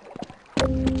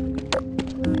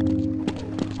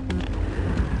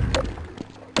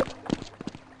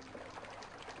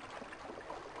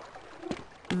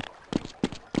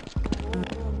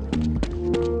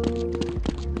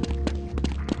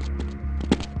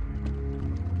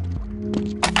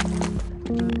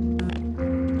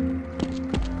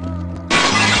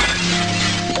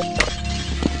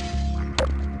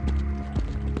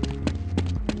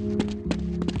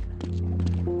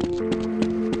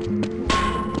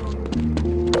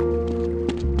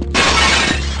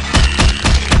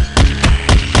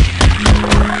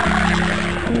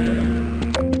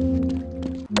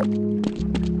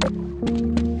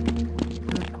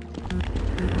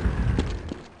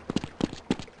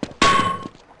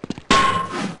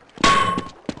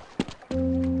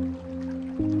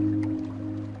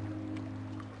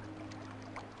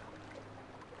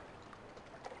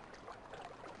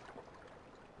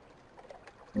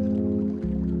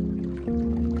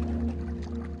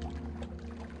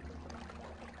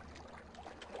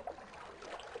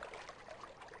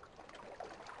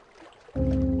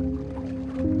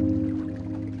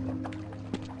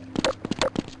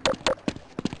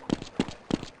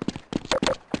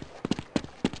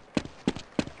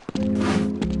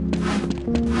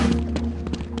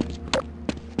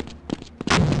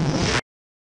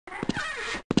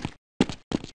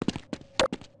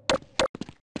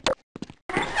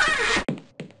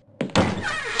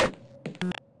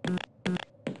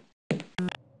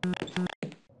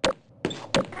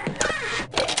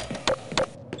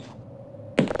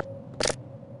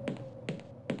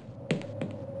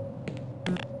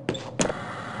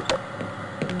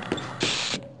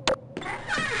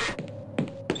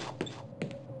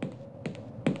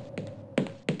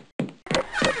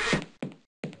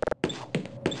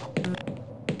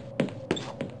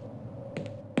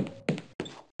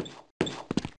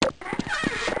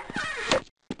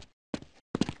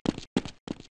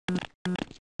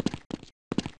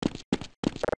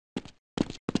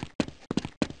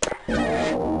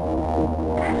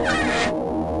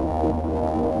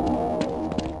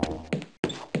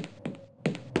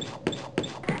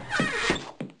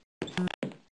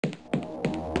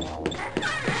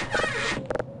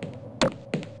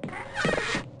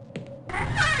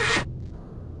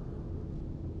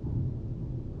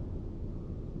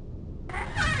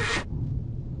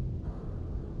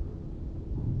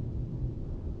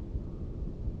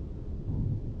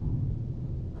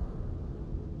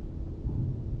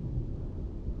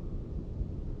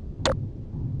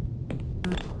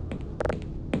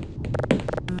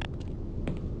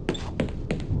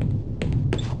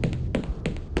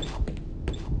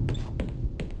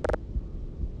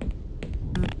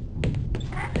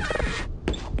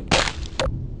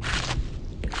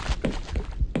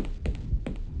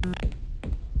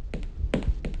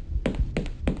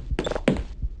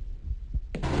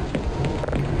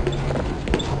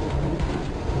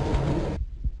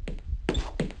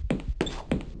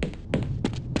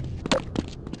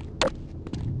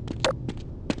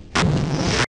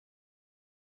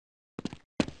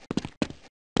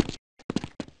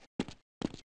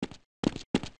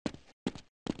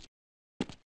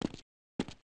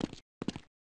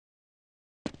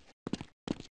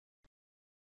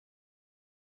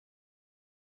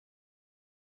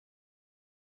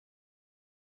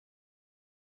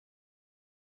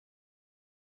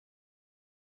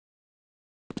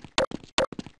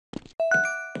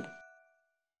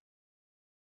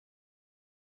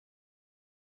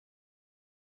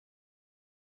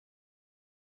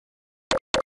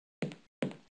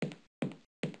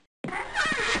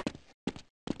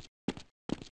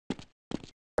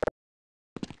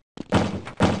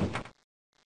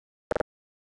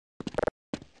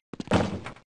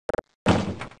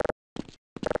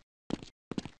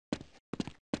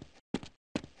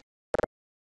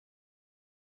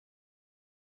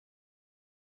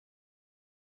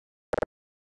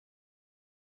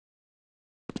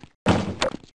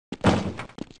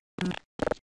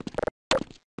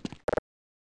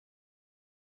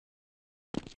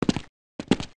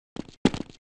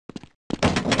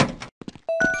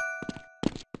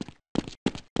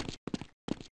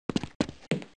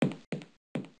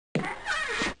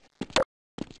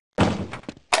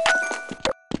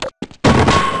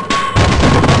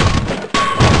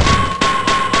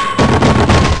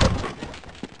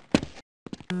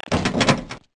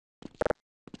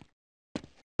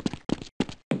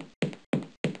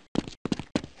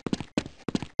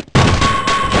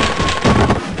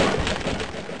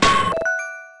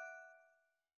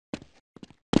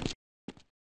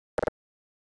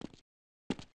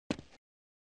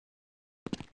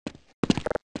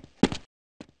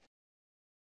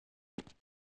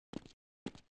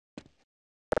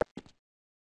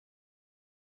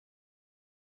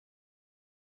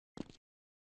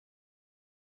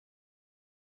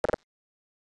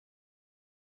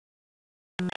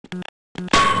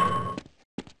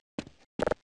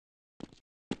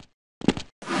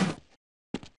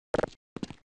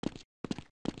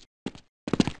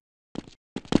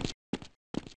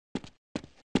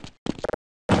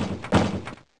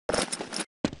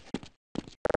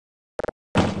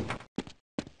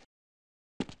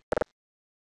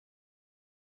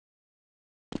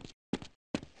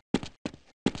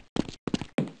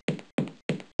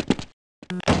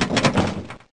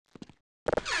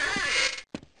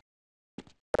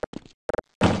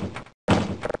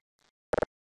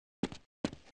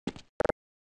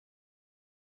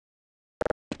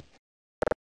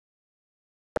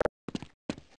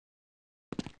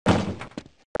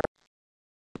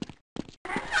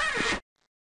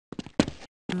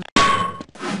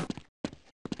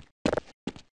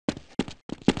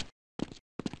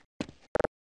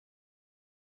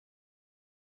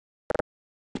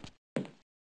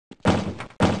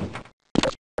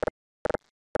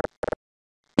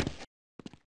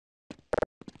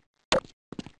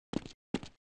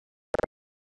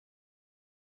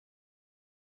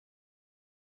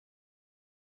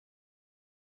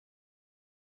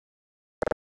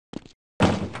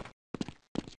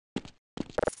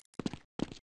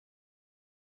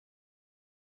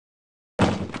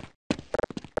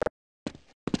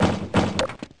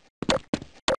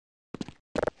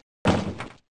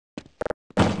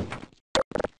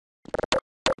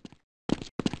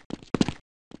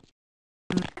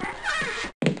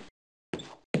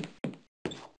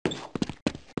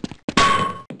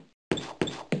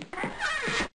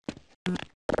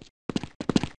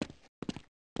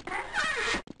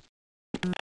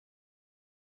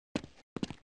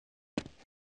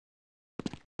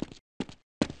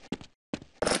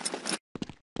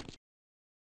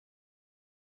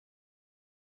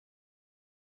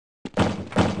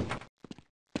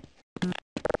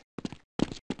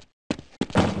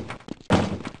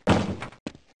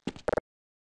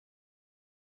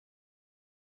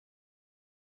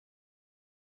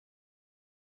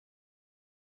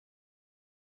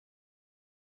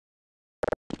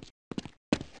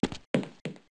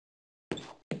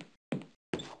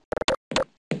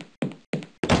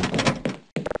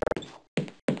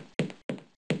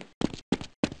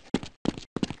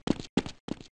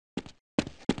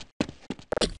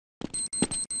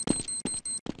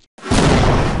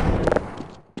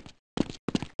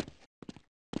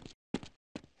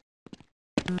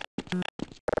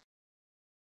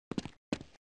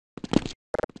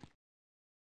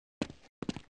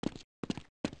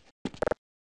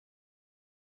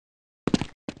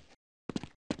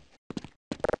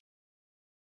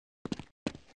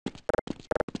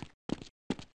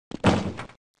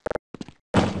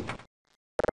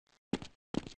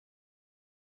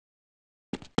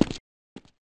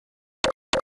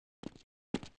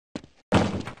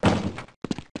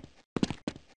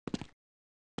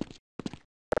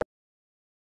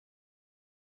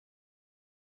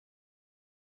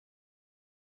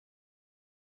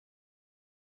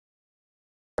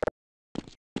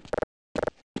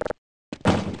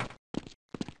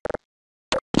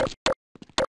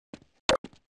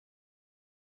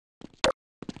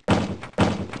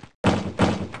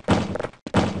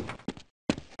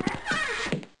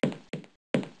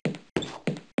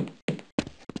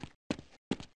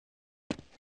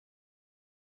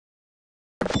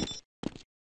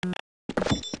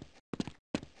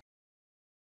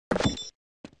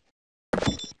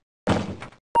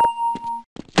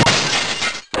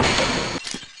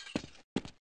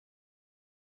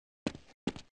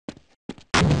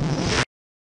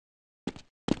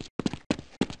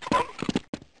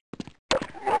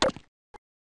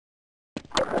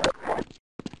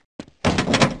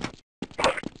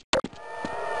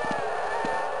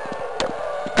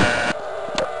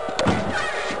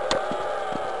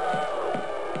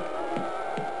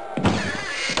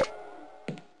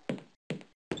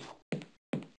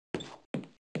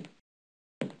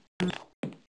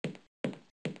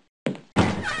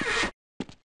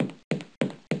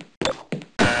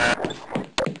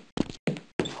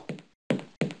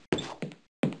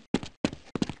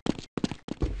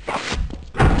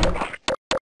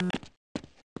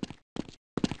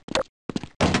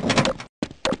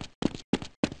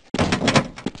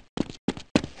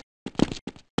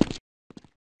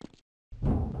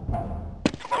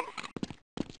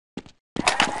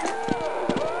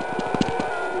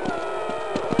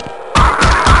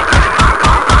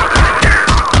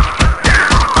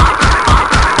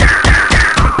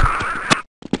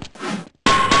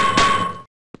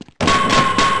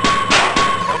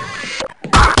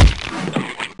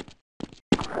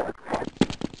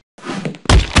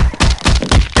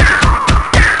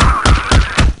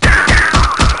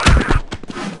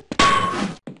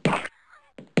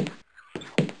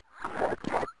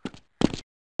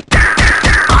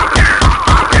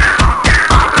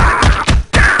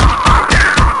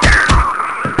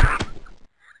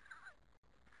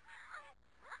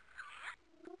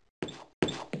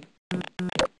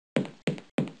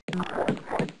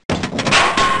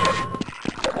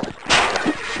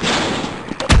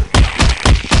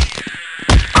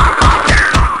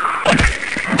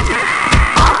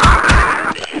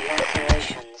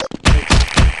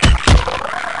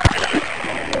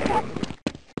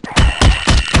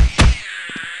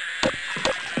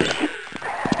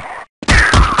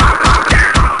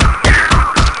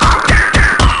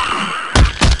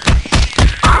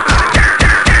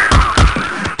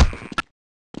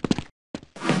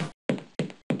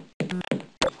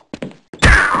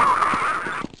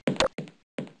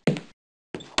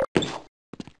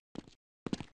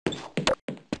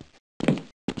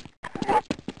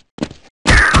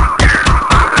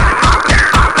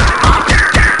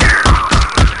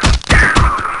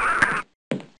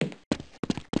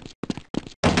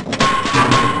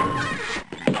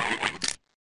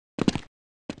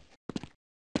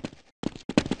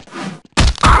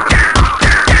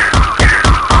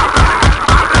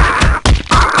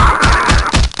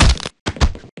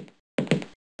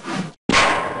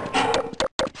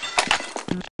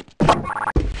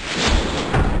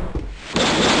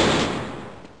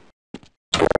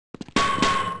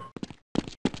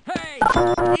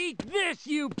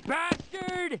 this, you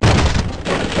bastard!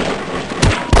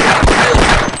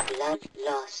 Blood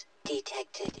loss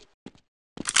detected.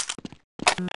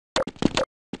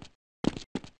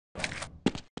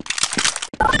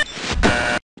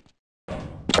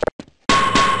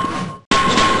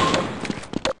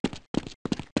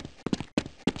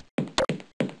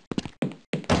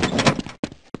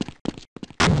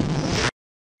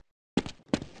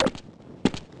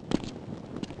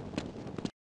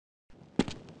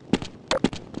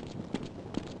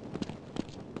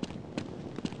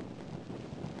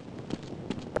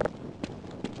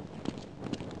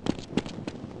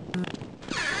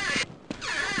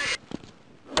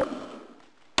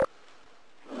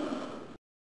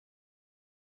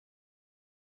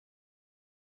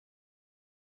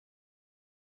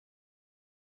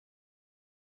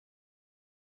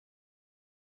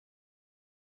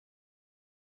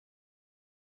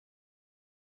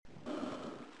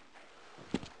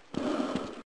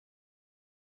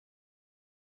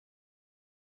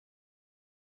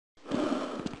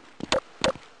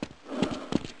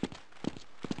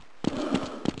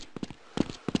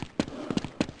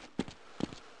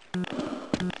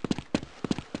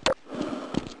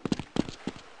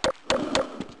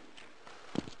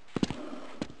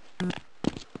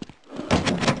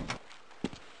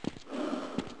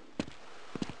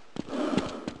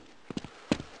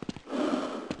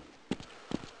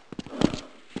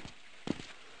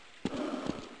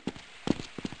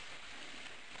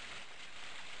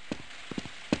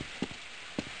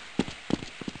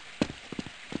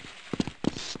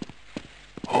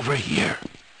 Over here.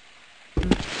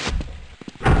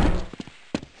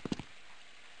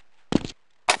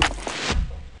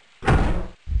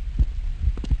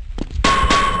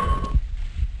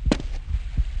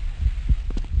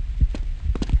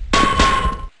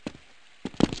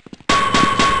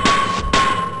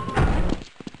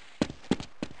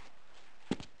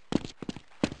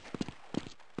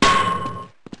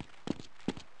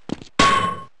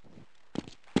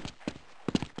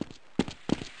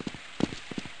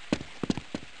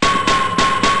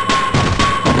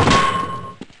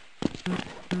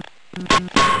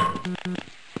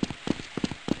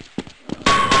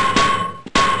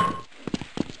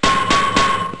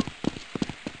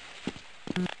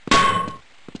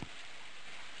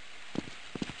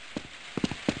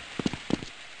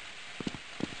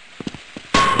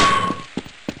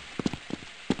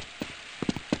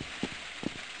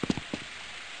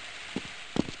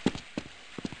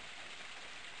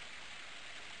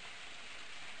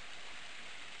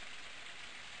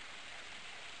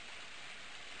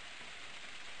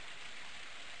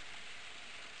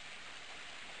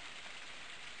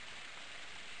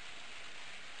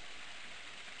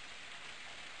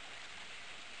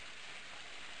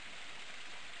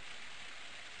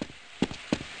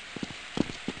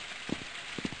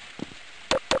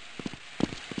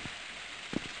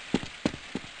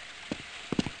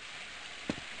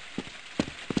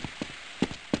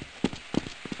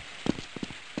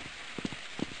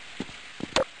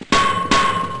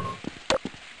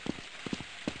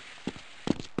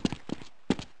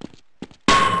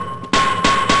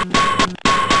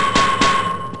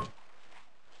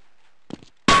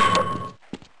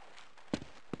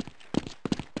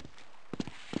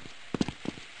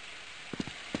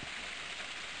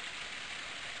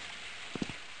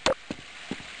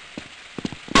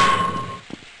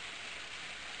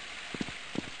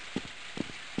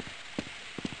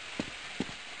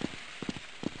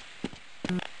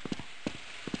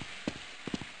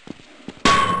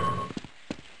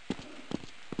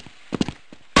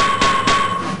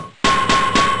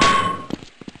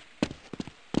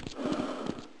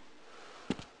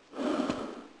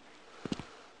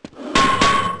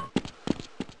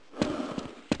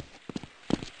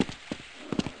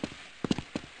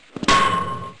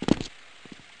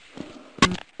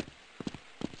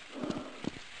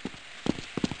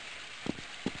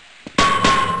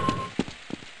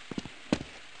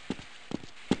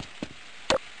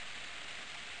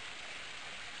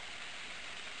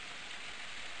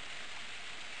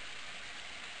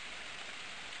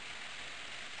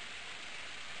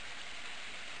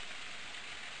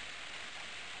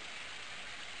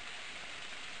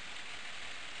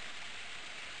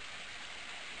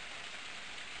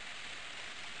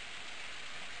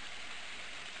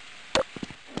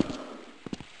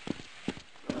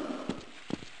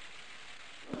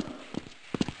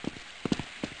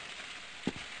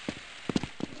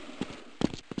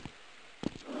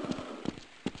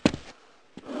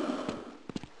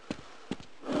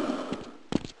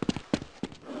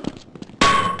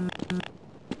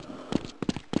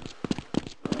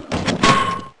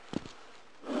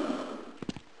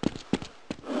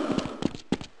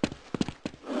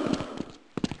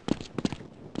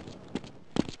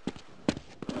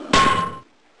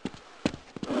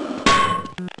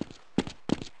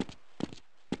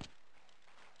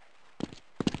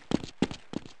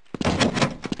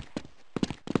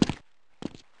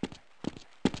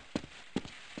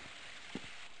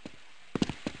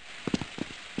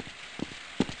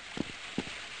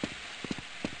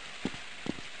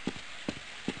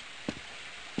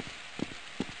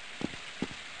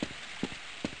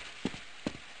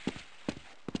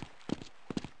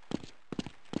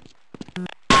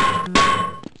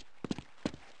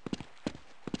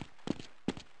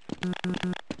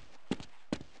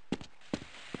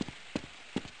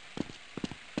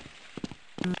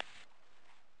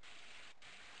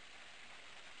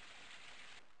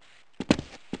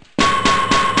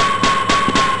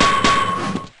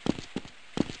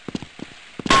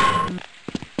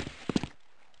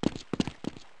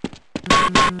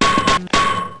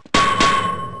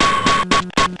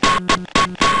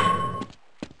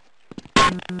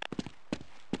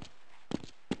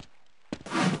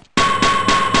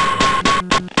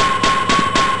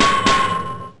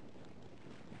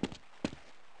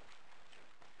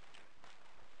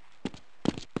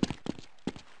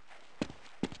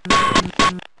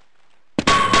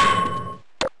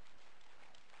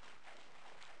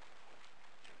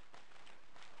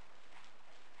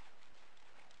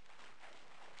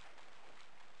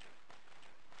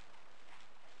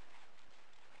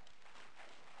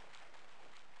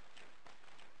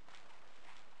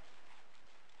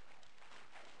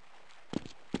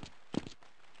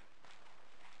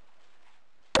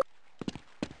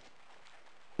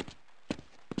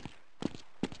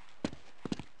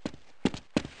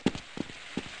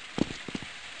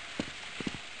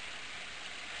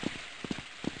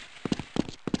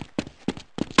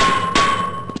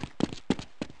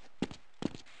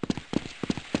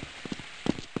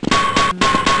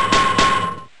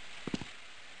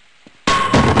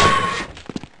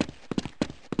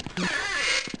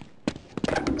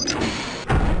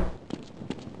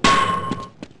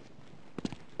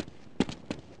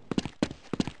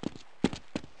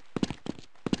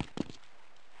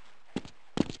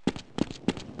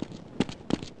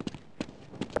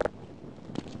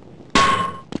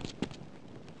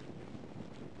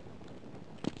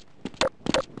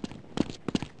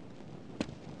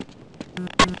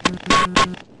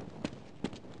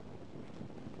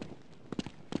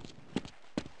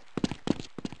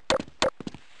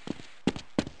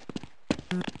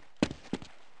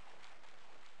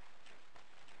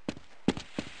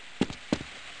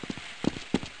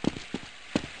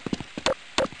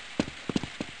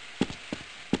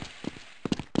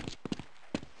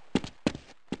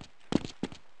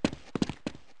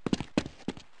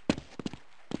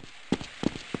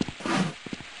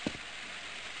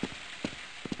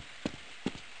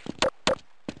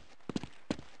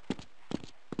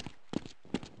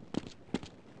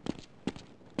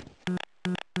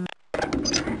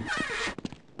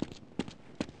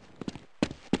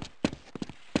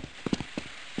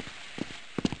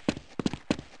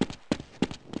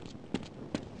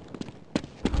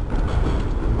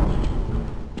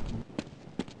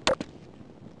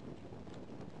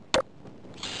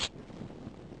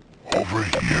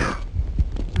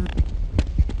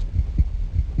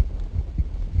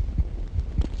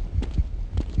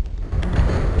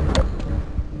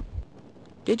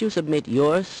 Did you submit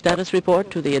your status report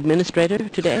to the administrator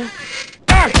today?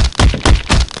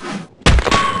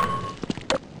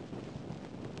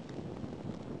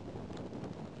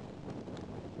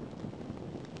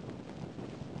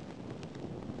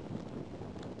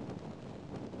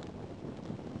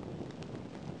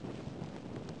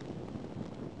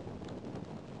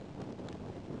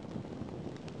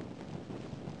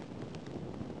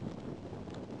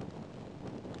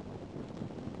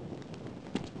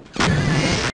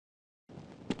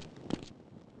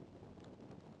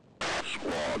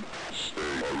 Squad, stay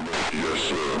alert. Yes,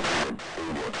 sir.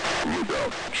 Over.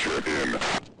 Lookout. Check in.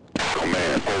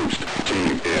 Command post.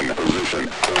 Team in position.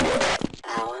 Over.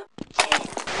 Power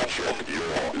 10%. Check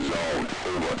your zone.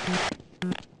 Over.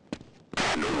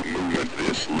 No movement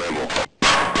this level.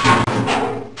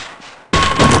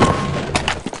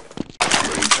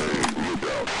 Maintain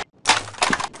lookout.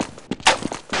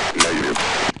 Negative.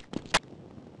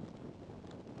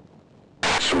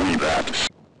 Sweep that.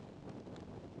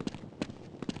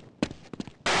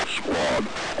 Squad,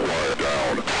 quiet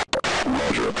down.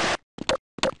 Roger.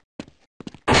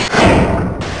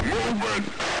 Movement!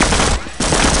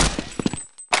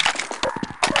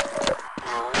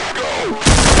 Go!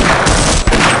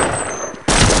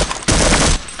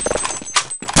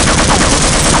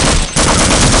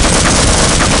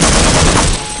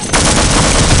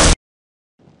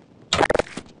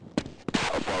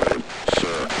 Affirmative,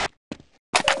 sir.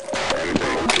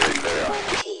 Anything okay there?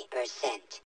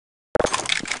 20%.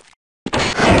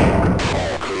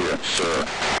 All clear, sir.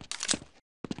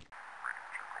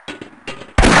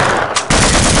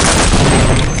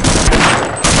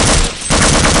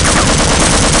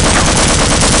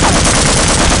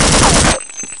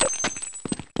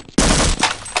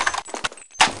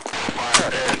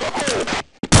 Fire in the hole.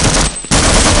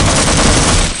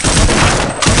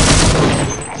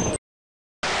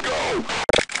 Go!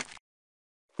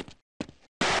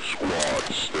 Squad,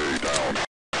 stay down.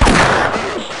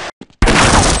 Yes.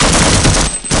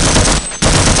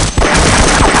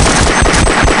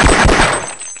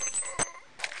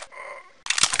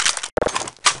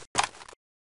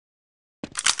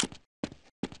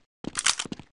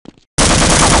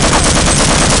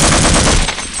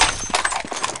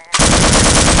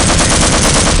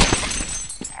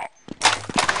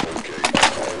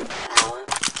 Power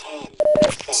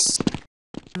 10%.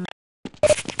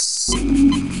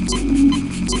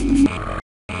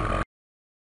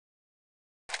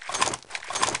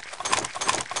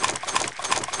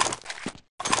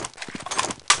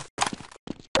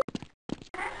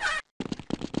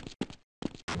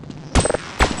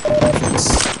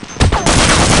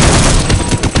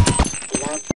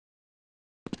 Blood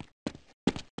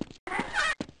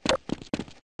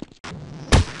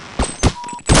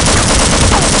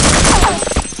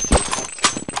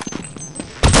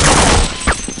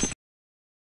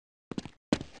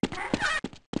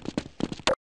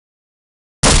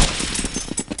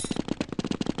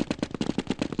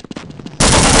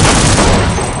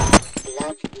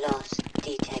blood loss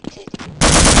detected.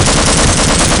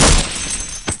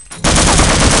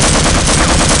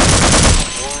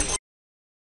 Warning.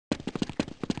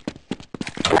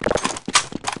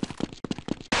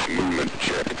 Movement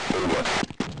check. Over.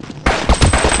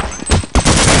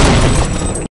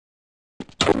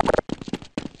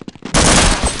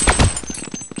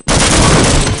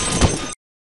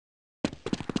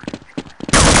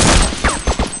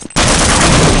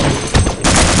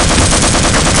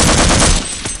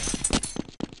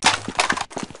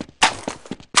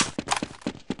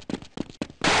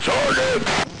 Target!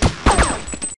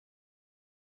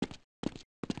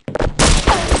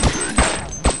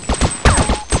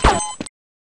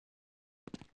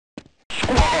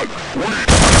 Squad, wait!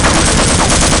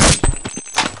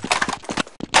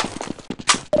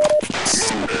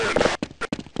 Move in.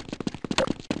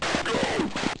 Go!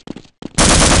 Let's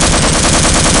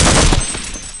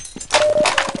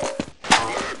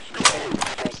go!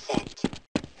 20%.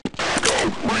 Go!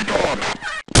 Recon!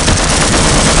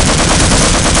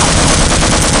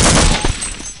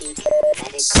 Seek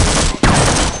medical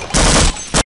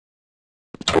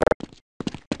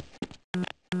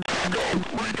Go!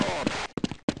 Recon!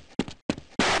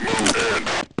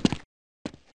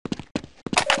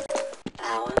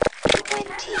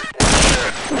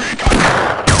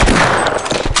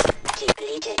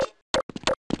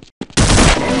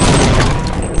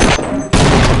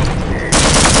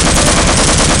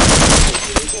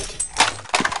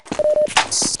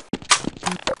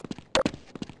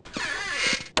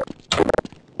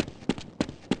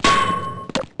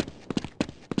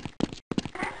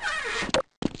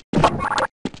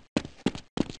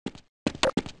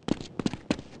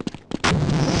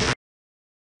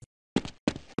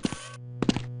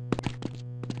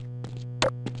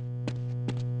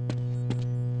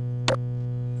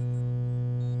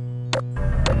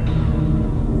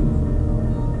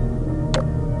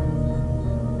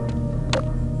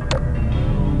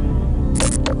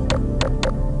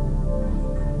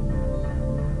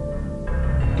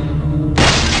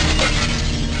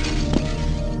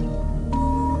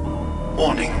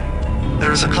 Warning.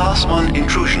 There is a Class 1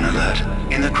 intrusion alert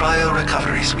in the cryo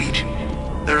recovery suite.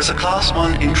 There is a Class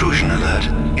 1 intrusion alert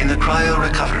in the cryo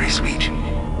recovery suite.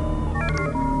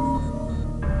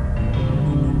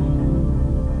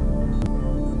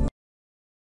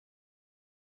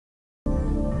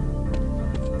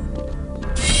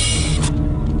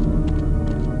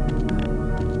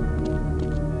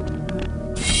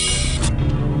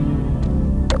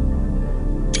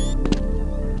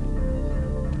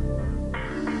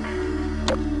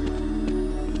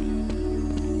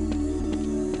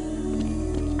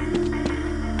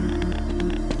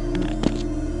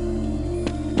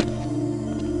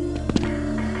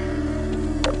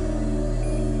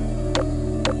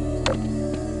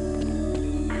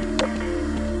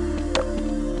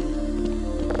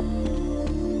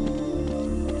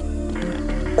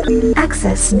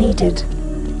 Access needed.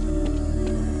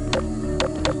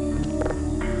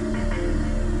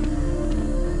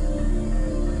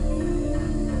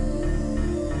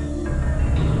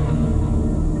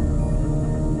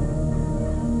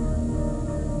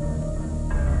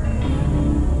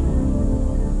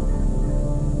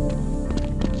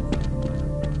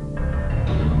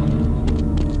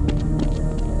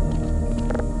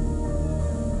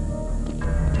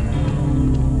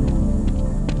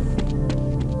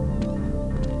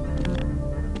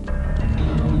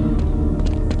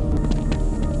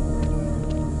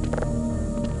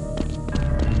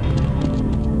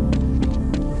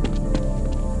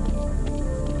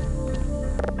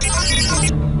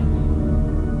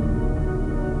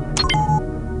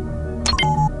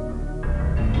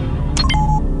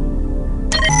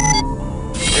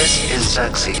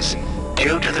 Xerxes.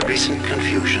 Due to the recent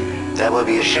confusion, there will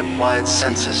be a ship-wide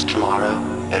census tomorrow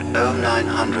at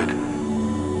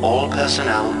 0900. All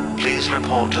personnel, please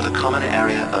report to the common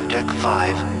area of Deck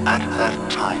 5 at that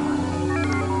time.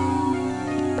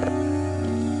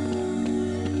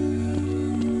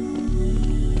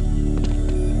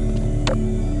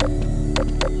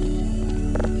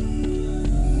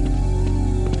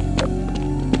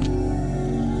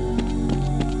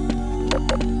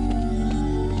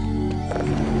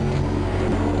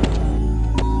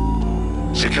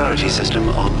 Security system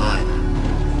online.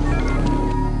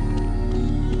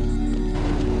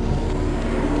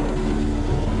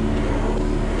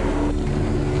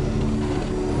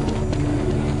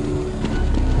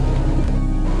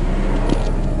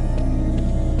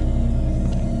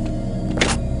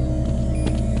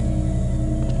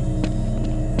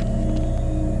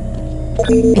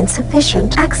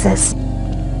 Insufficient access.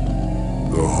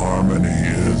 The harmony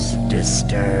is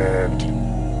Disturbed.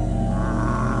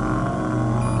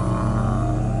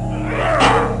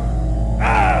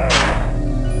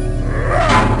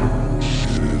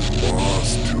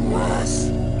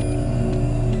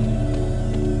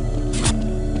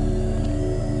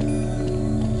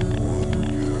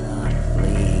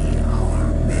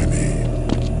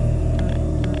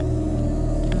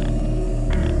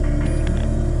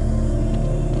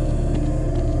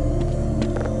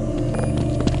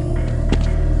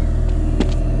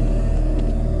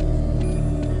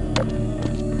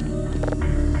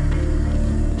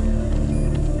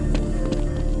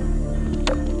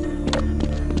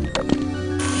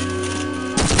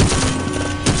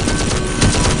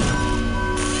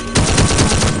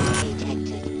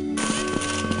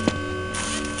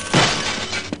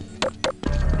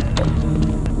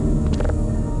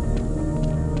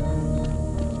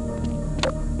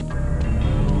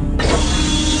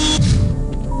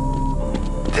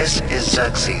 This is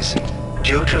Xerxes.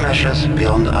 Due to measures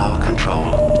beyond our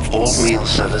control, all meal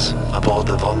service aboard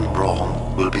the Von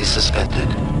Braun will be suspended.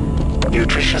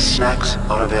 Nutritious snacks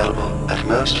are available at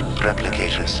most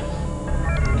replicators.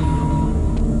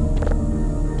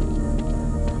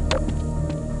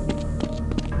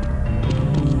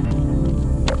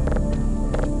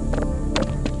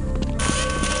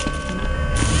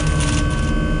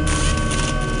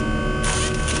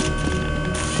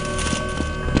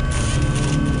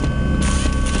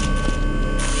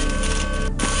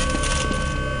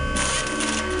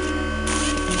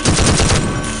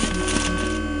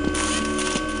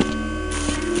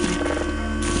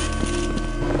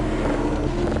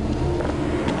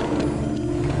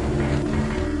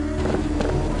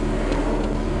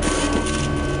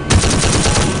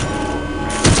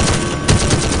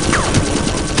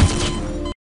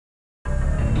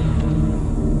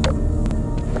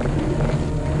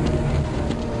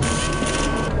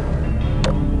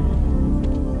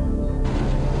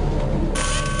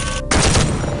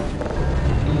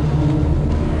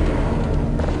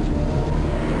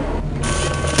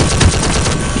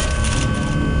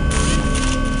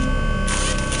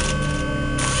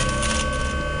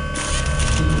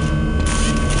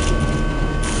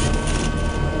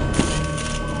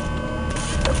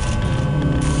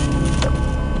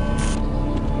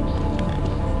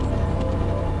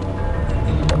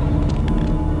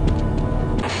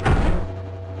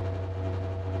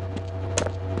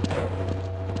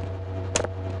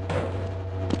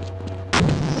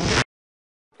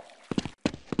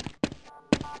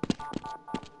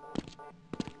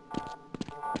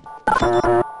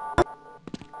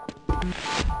 Hour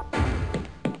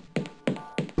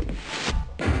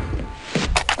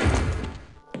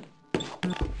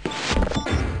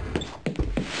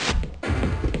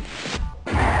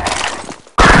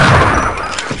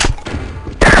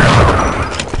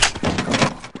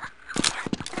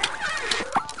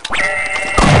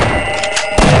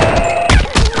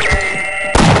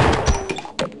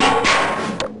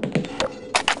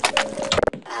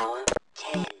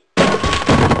 10.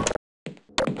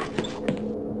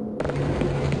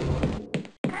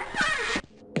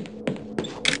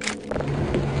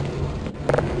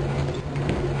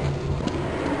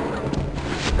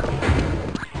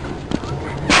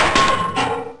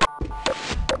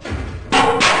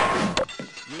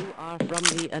 You are from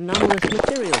the anomalous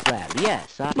materials lab.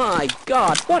 Yes. My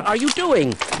God, what are you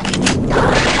doing?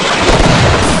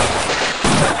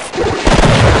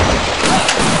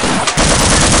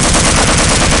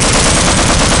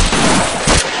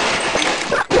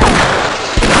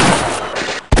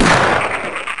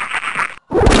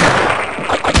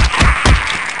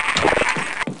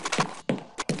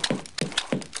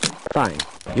 Fine.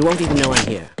 You won't even know I'm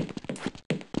here.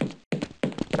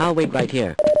 I'll wait right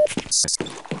here.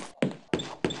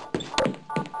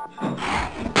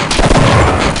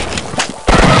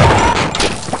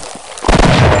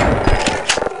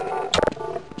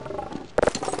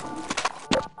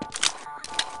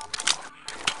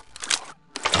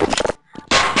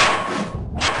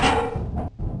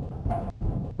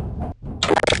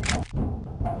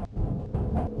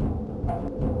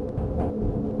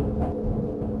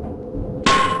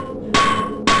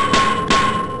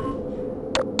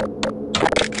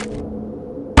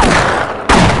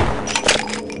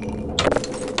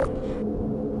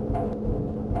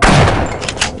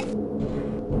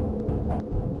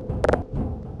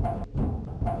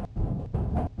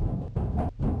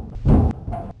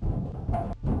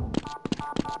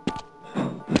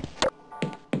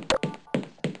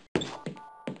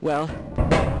 Well,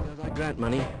 there's our grant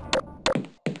money.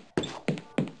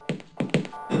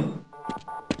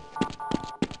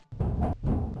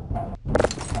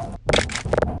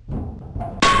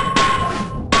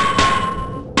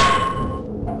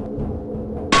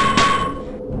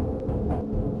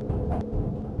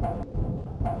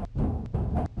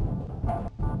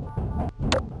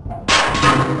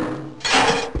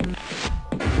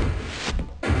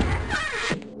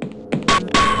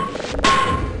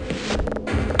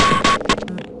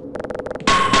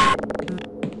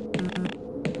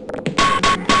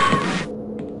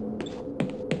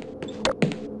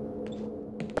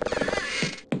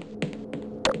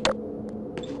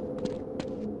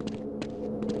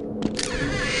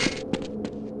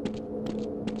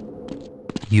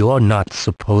 You're not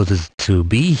supposed to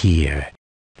be here.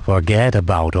 Forget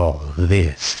about all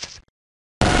this.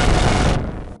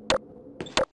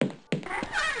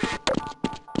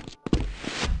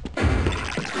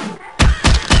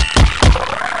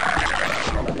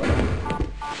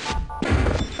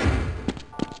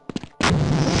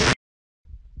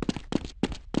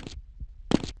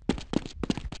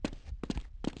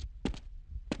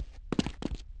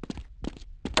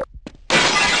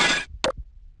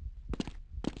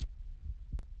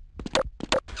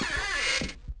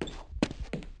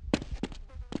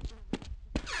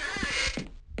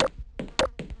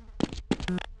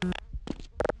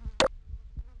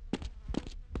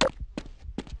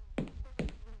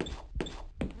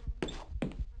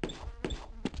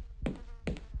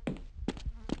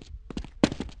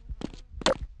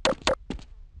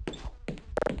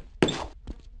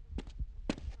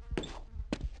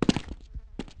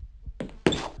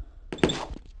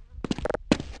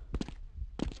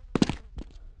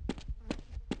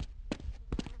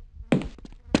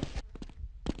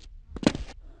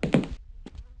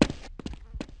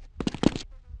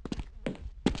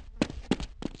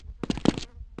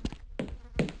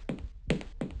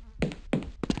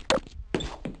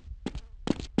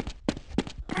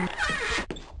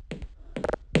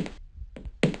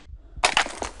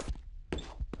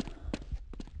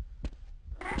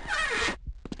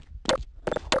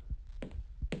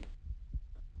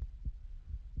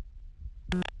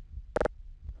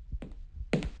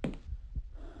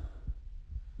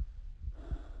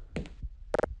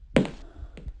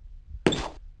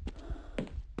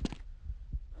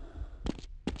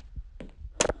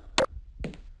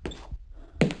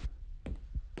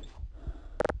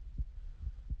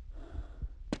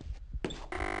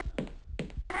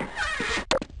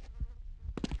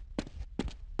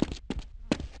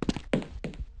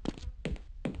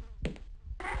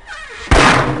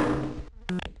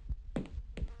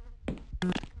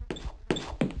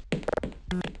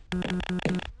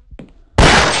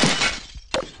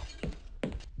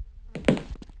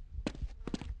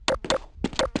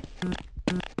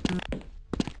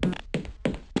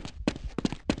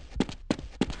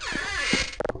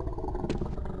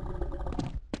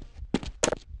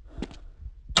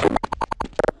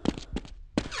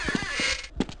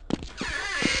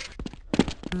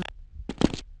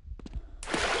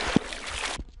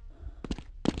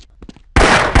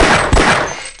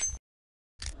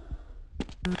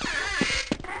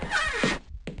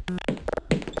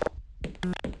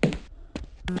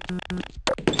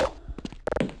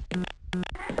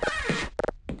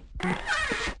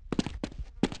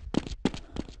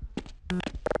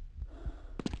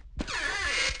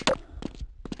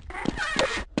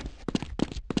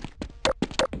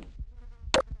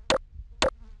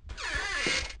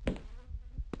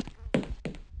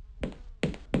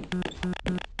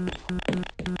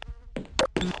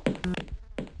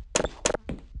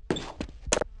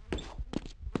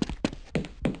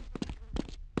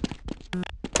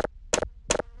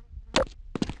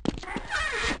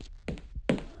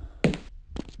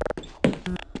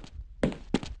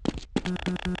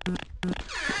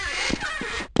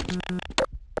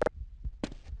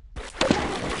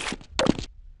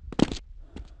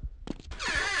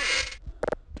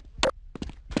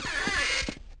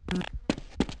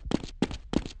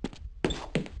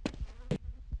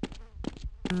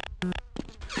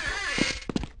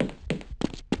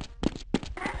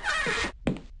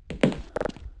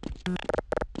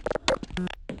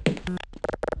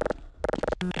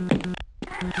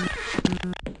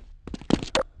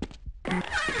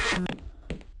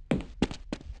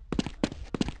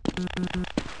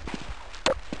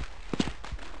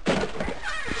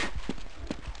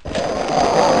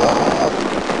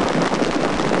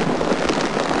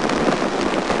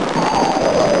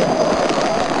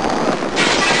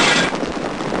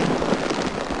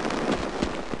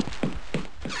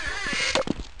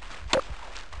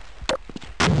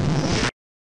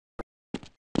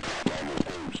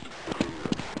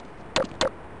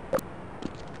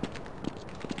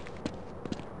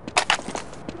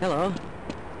 Hello.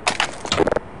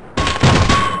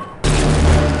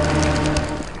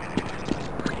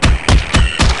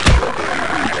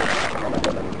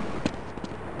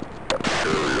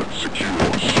 Area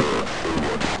secure, sir.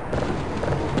 Over.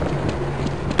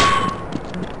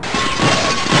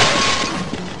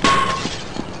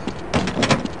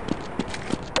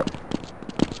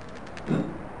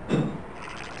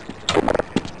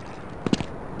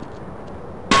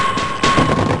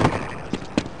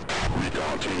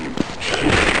 Recon team, check.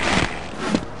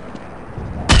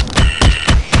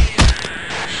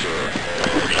 Sir,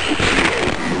 zero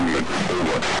movement,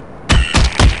 over.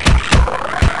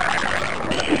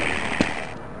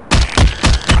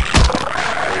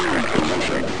 Hold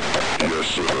position. Yes,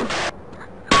 sir.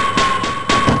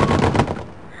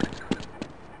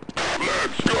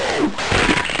 Let's go!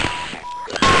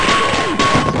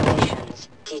 Observations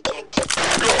detected.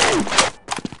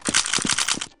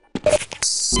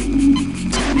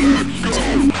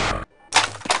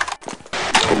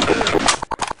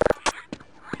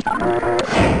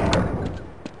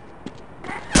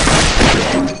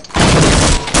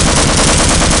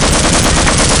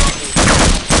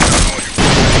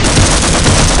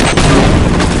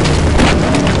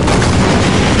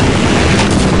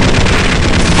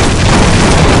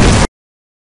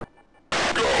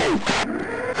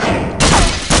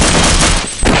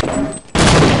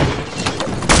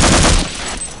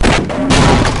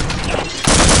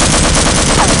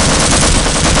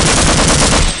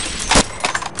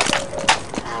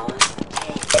 Power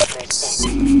 10%.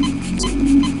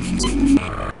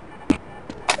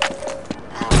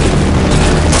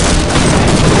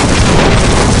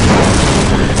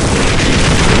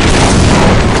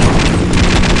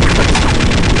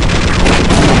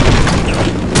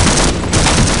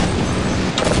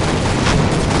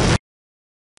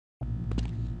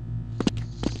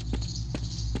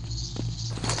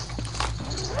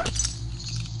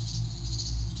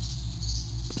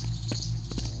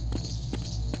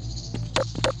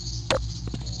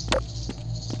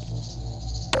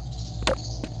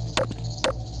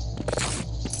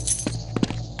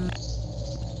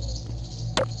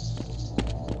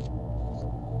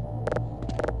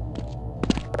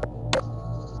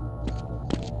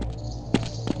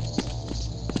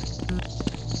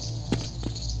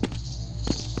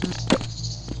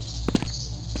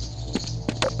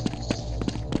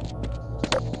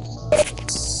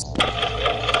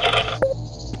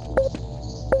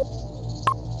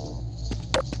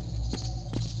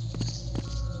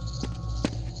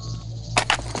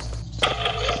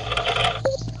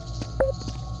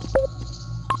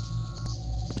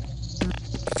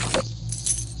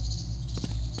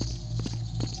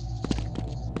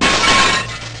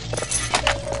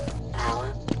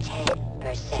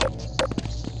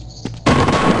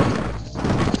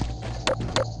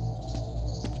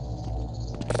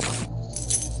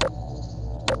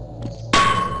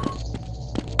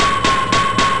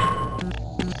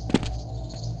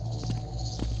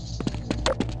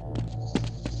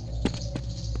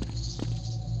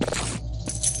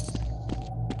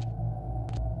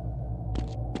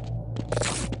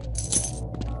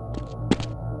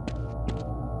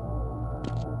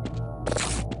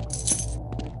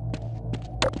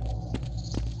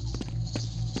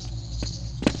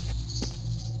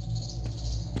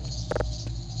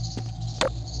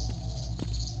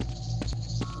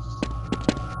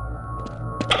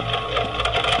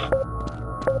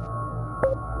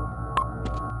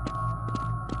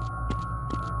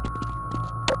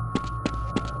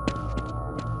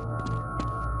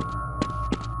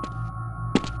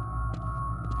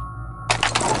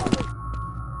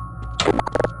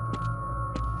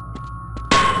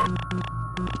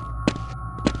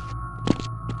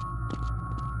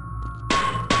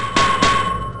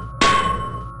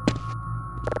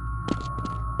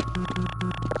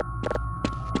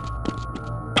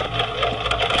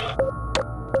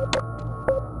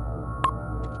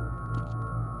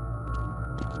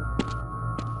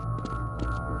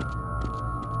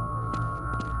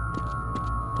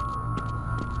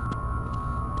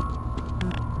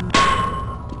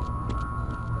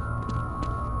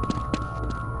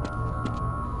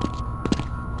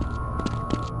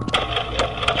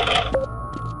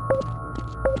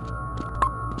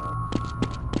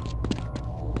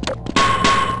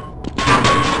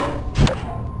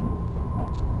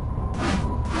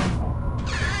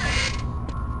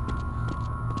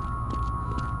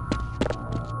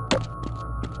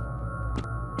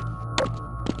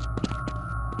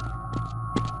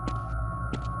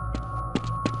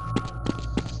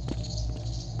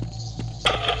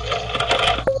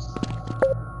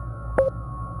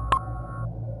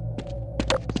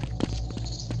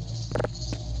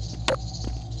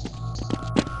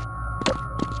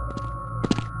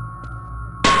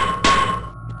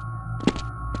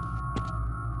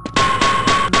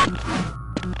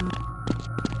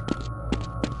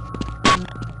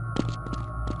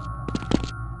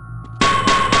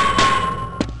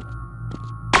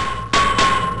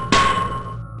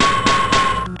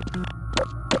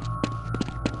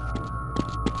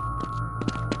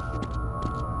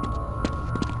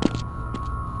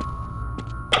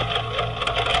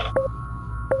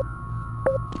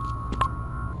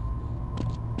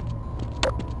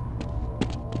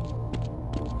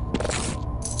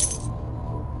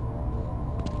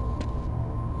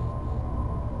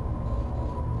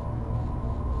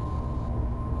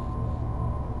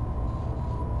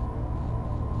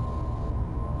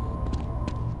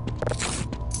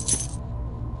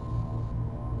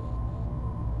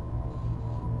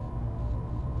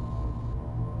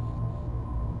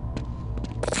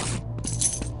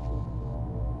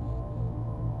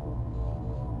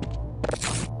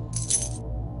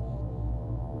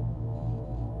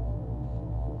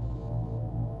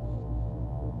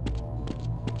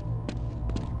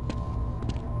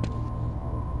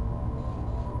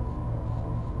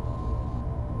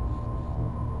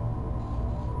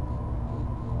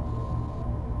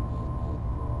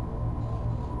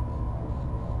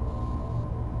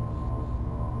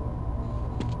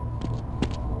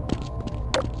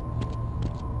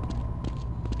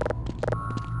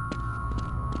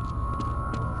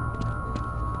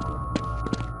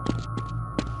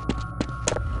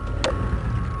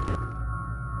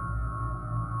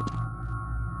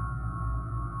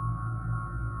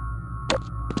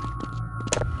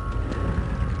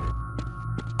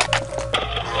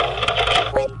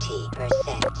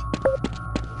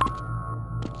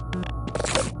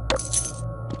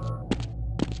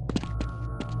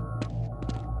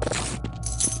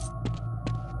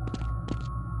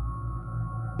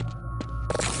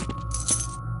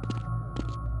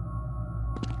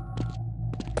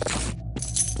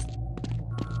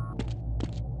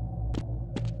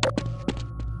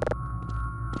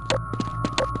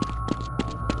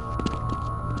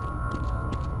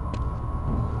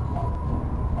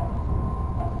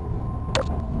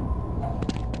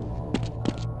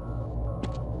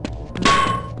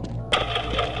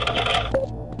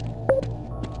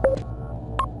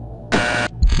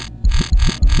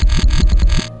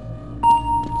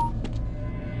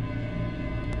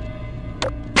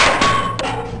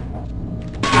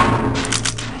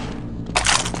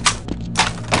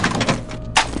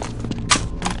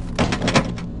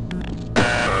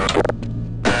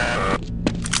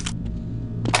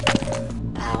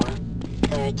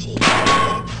 30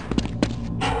 seconds.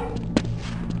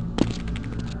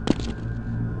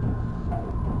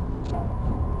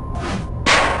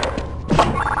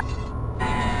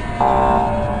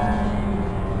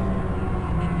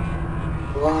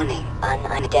 Warning,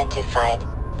 unidentified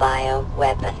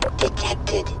bioweapon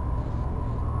detected.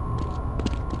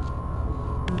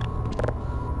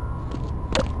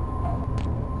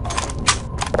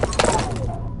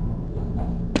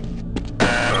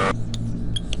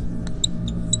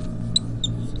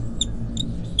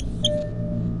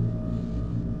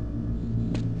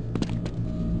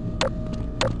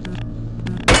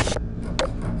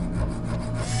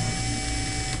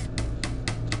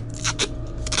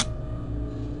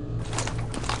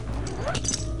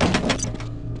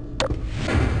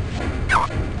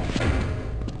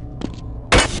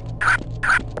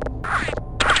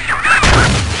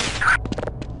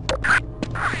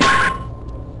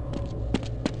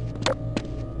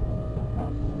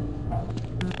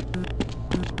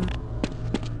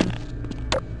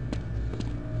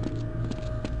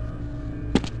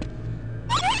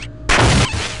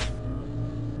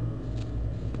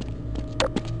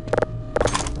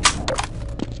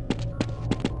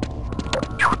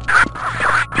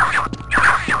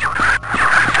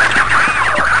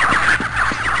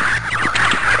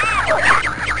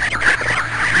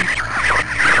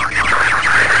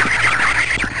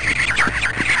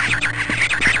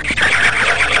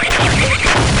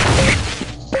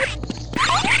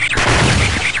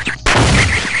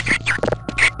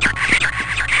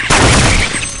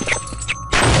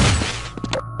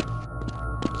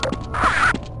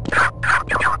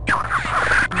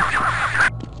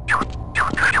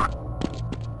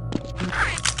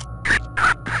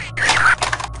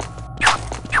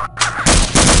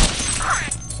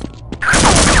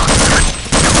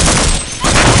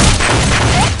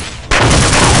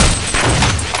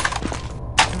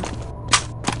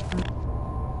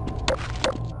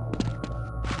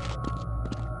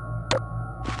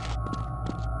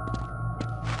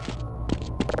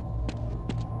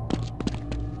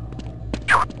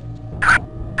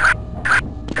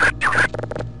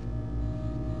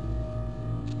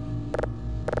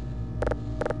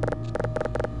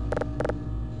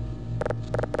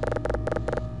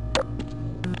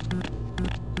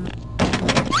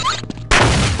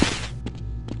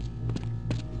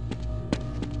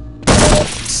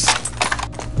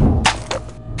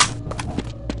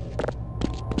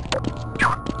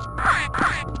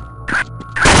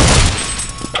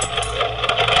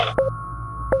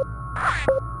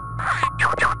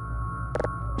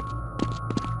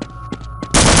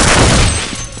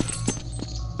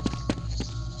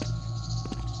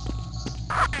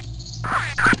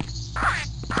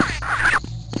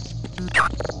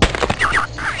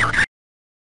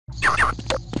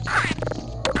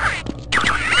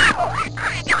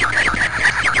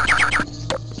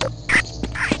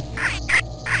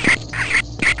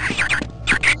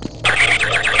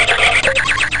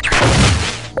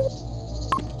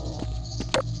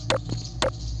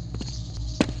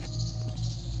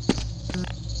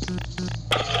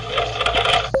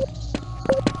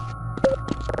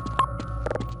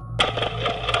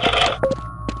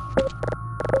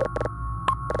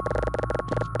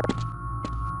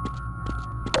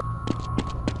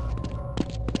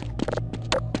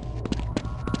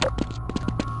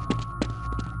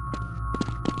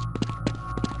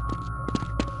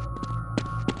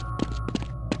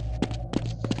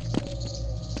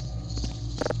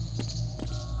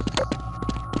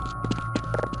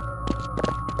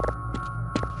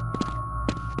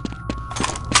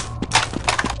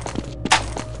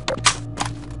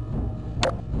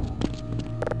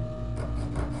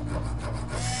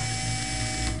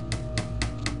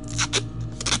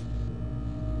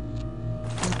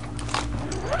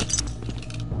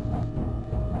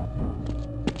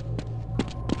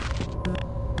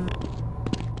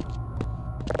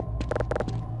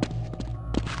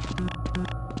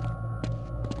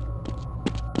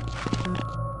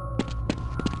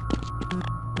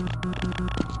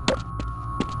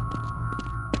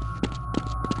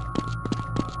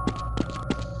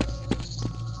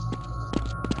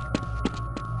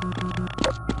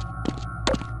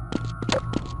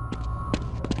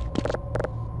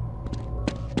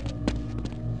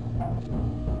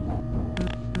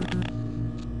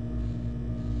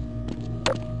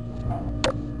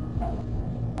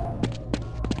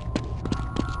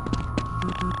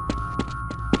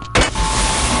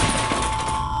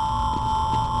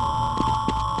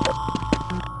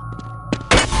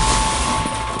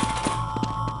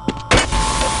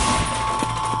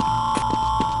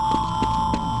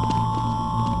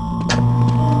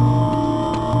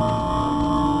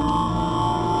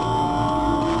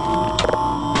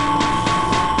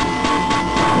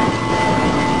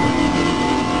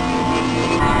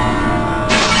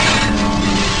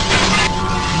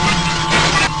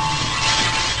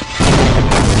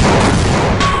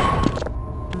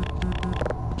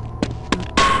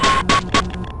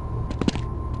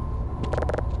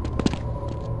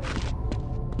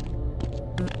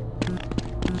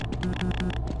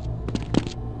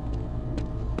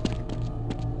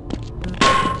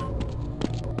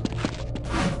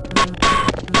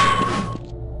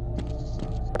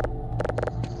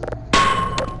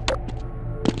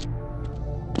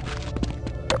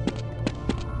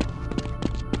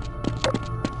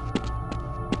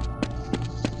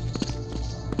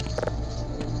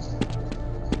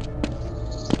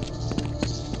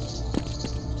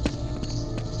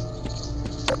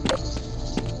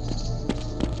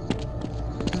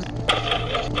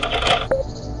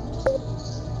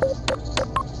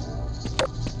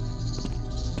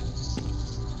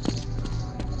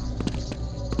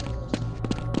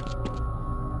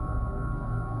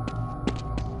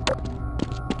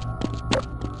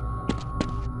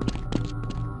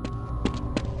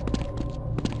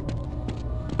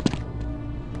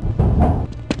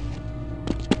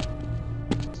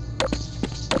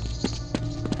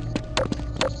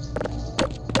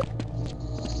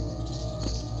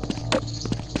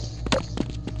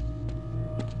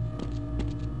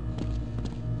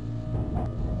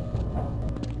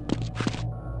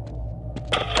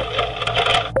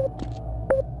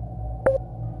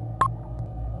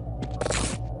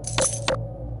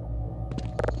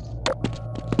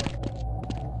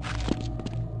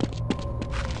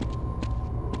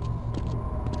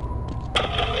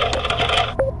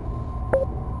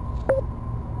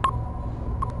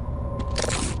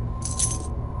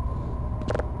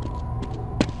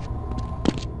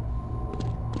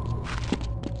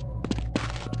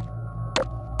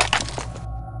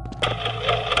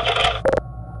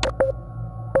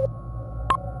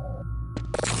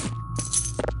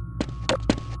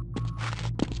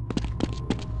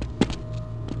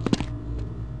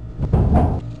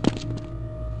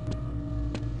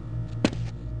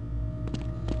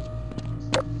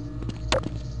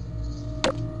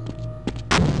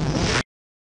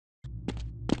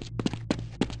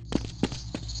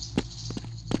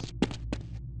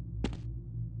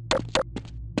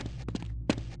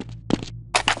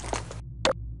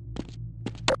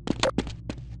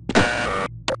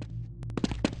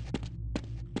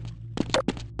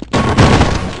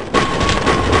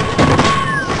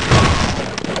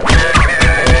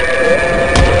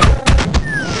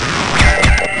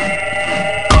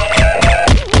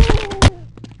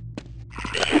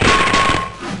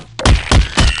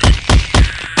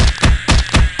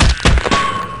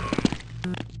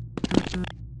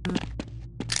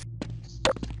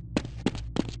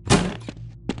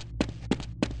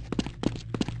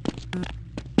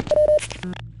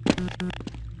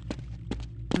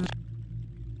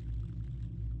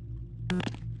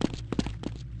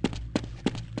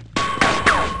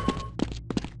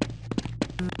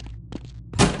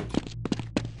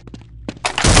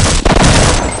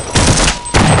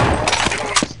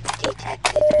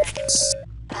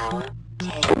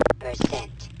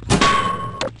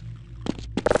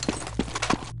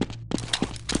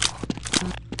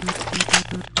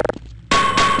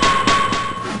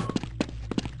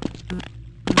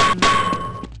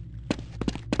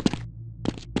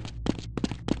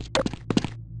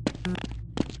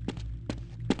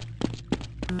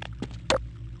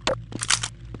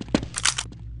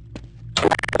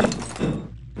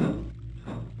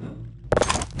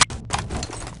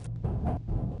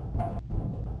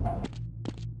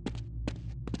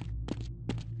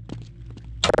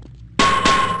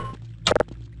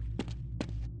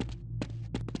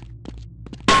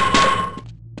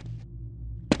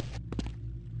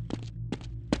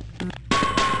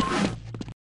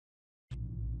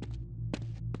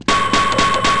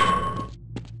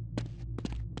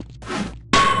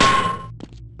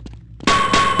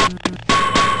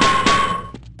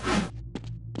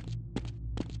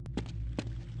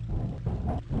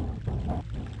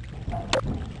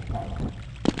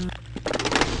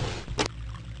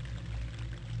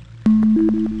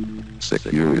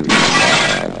 Security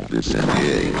flag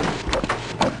disengaged.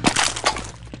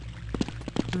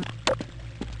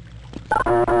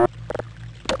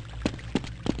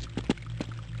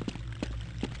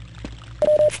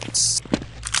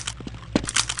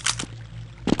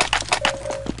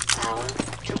 Power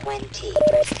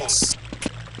 20%.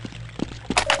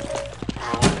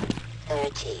 Power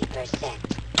 30%.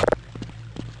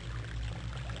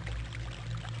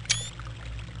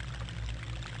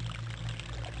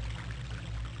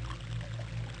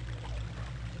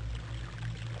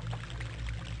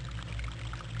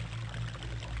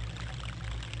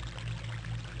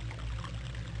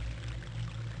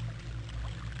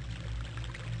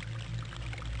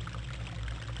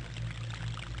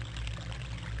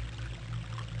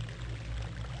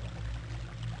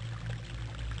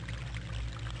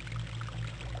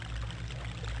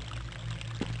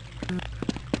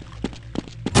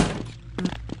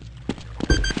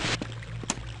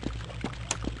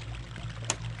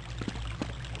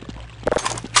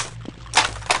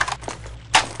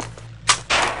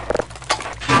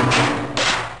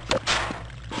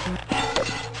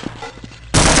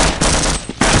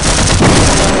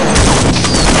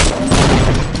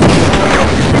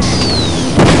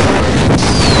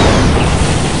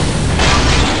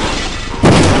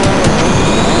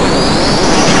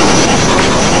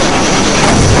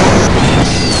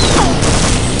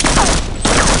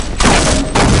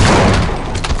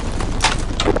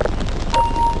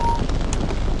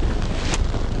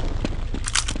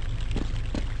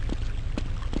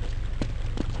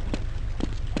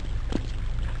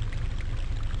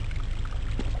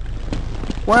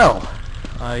 Well,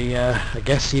 I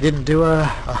guess you didn't do a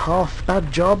half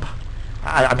bad job.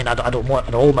 I mean, I'd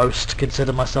almost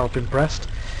consider myself impressed.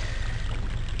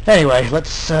 Anyway,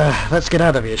 let's get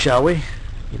out of here, shall we?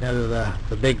 You know,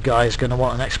 the big guy's going to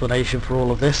want an explanation for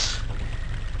all of this.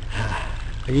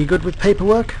 Are you good with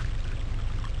paperwork?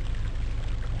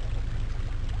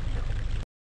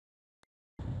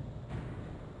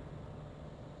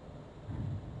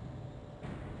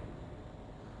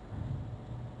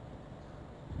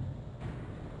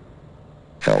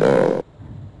 Hello.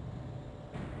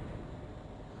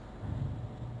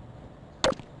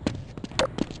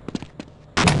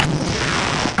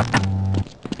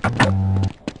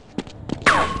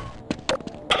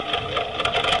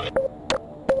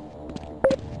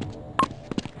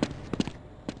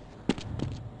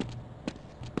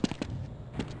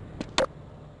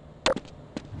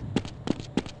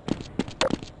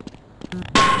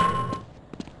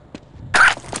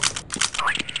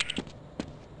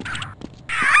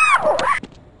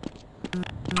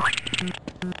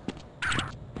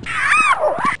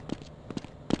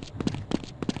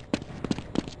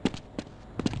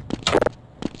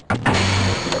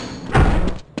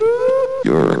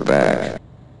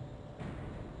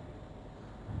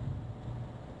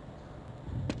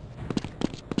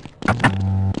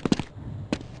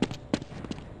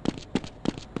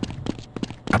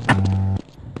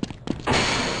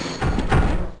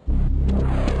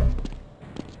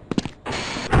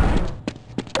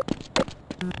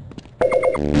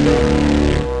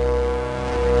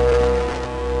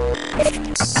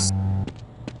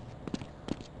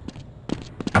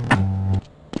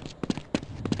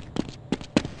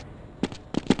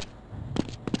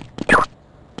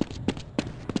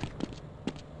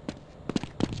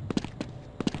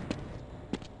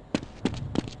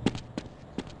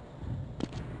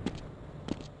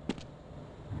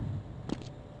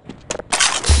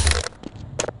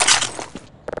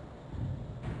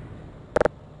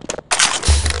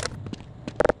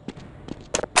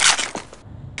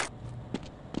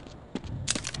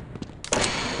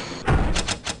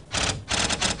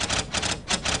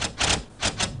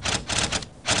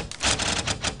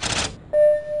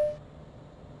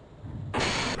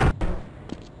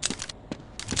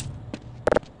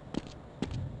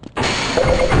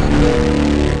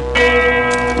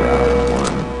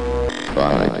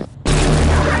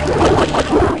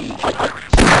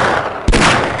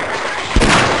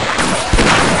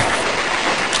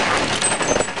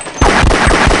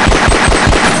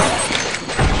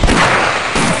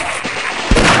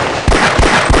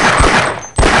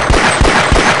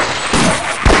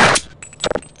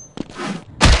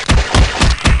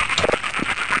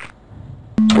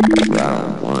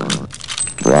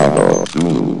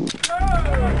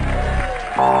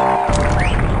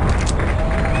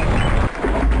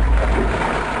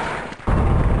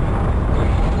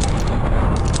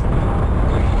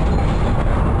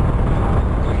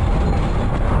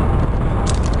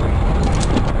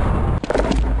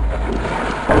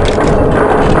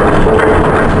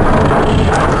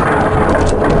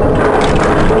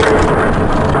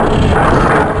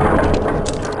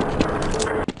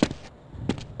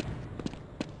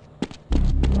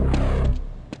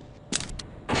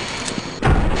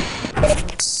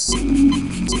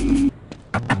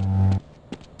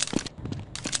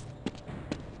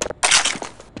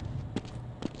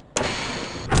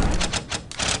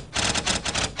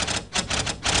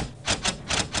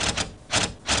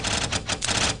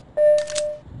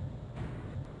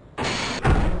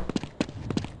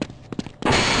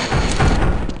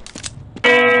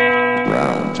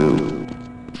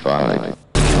 5.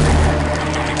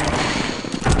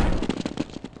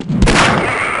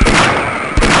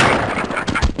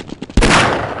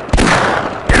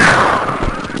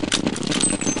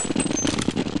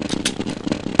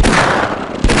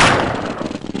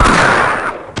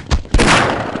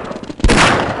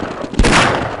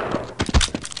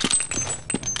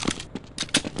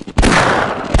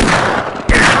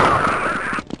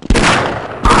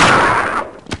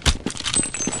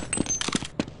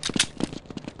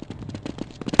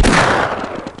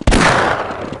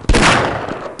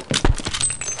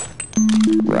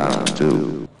 Round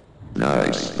 2.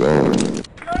 Nice going.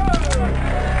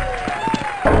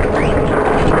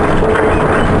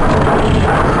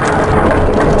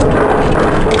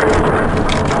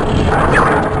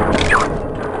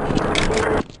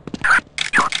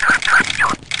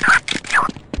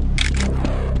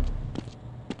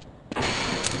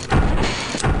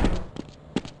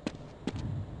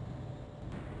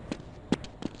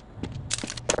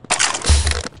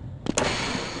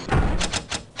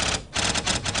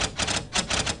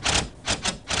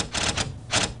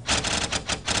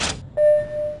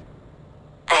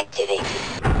 Activated.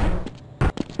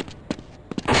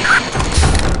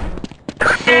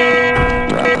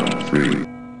 Round 3.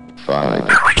 5.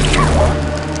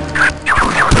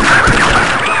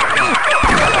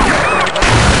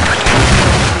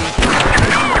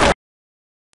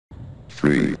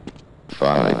 3.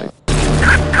 5.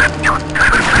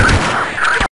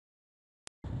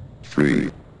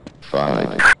 3.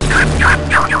 5.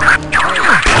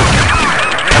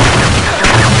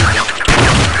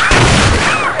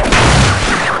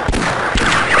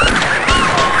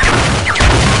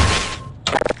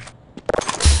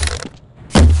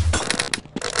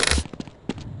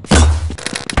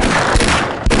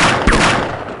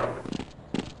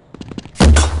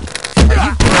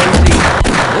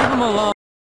 Leave him alone.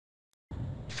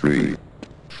 3.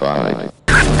 5.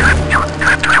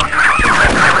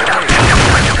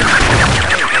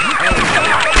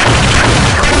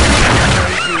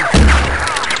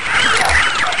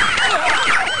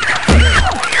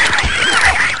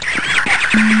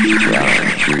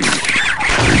 Round 3.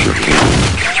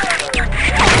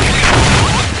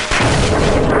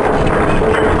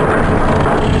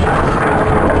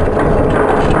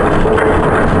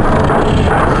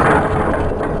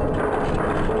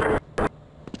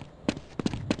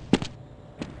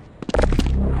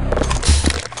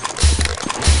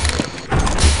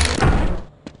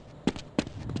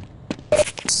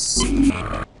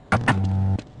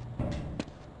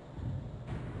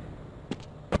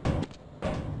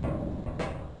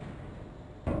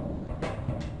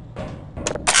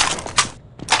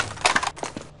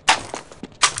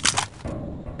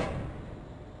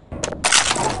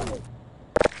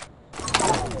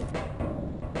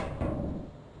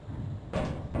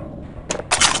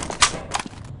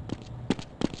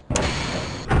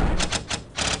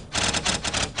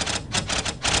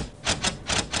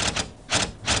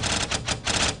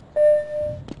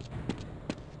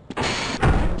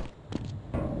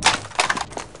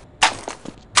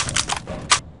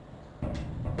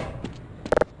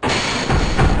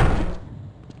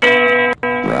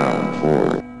 Round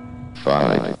 4.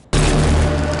 5.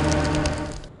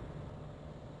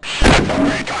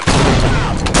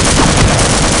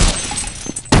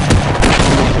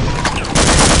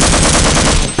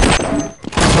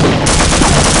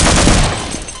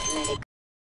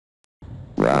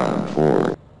 Round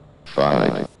 4.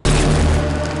 5.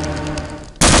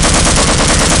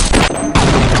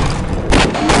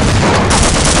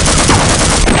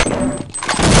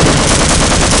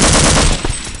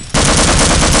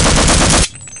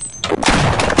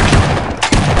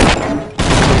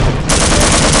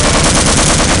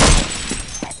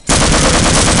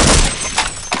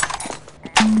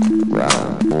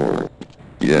 Round 4.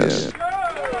 Yes.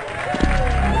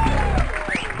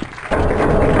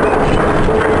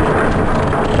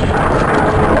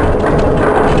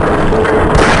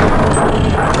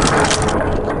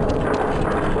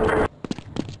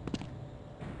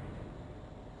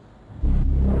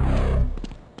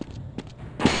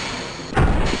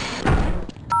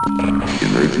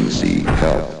 Emergency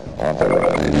help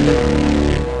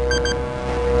authorized.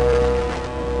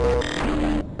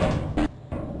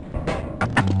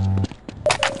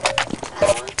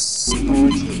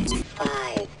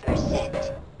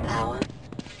 45%. Power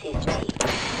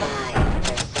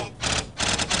 55%.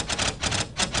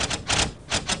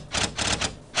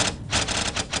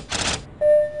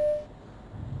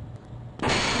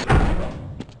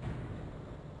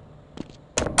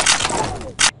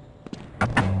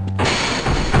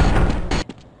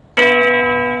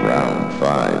 Round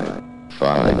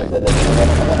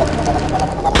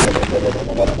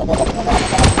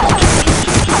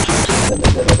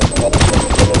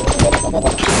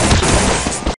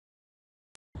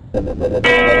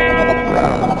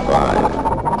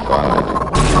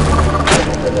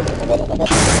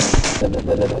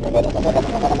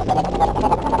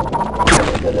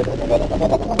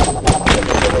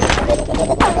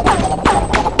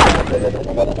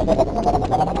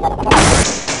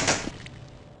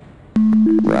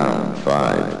Round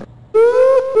 5.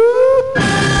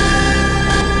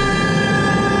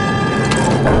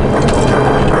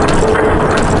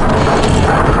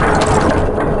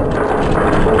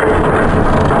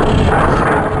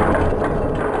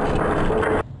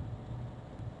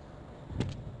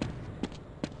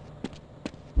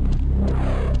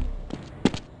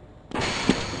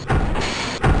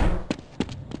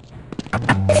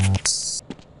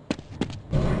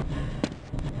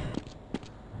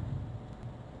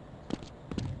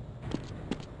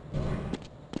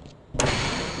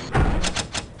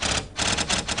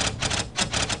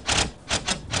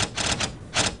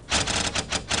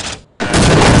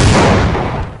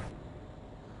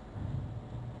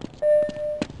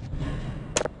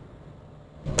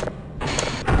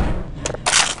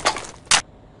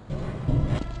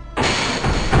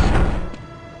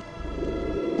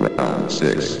 Round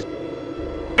 6.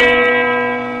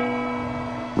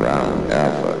 Round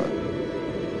Alpha.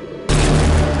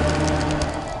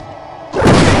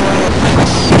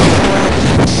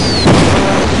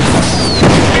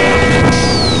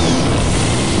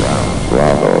 Round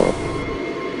Bravo.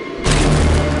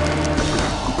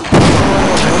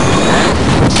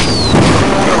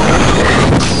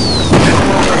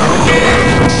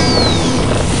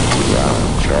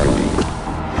 Round Charlie.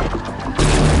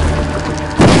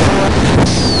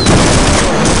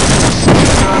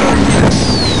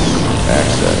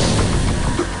 Access.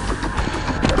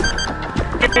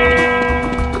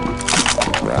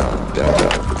 Round Delta.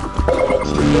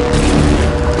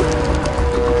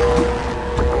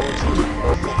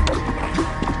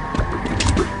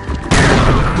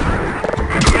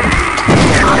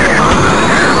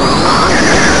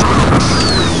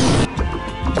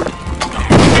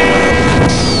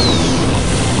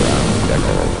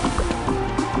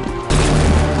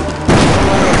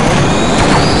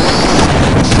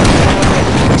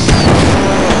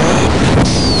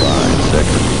 Round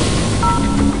Echo.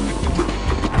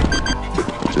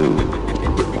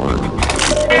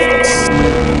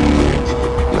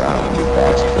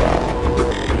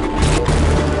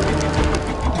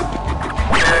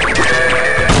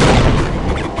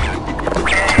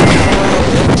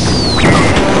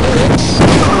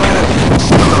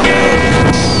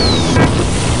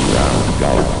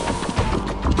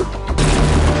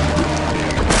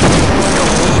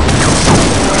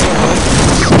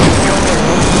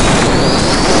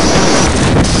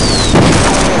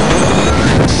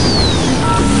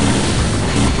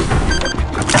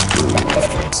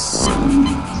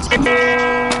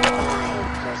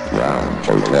 Round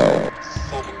Hotel.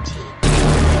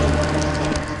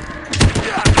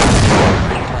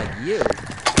 Like you.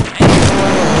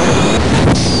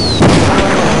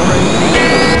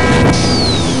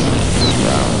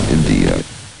 Round India.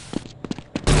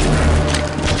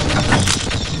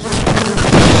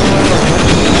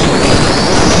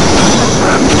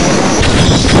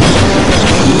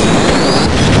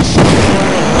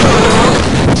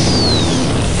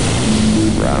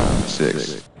 Round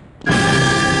 6.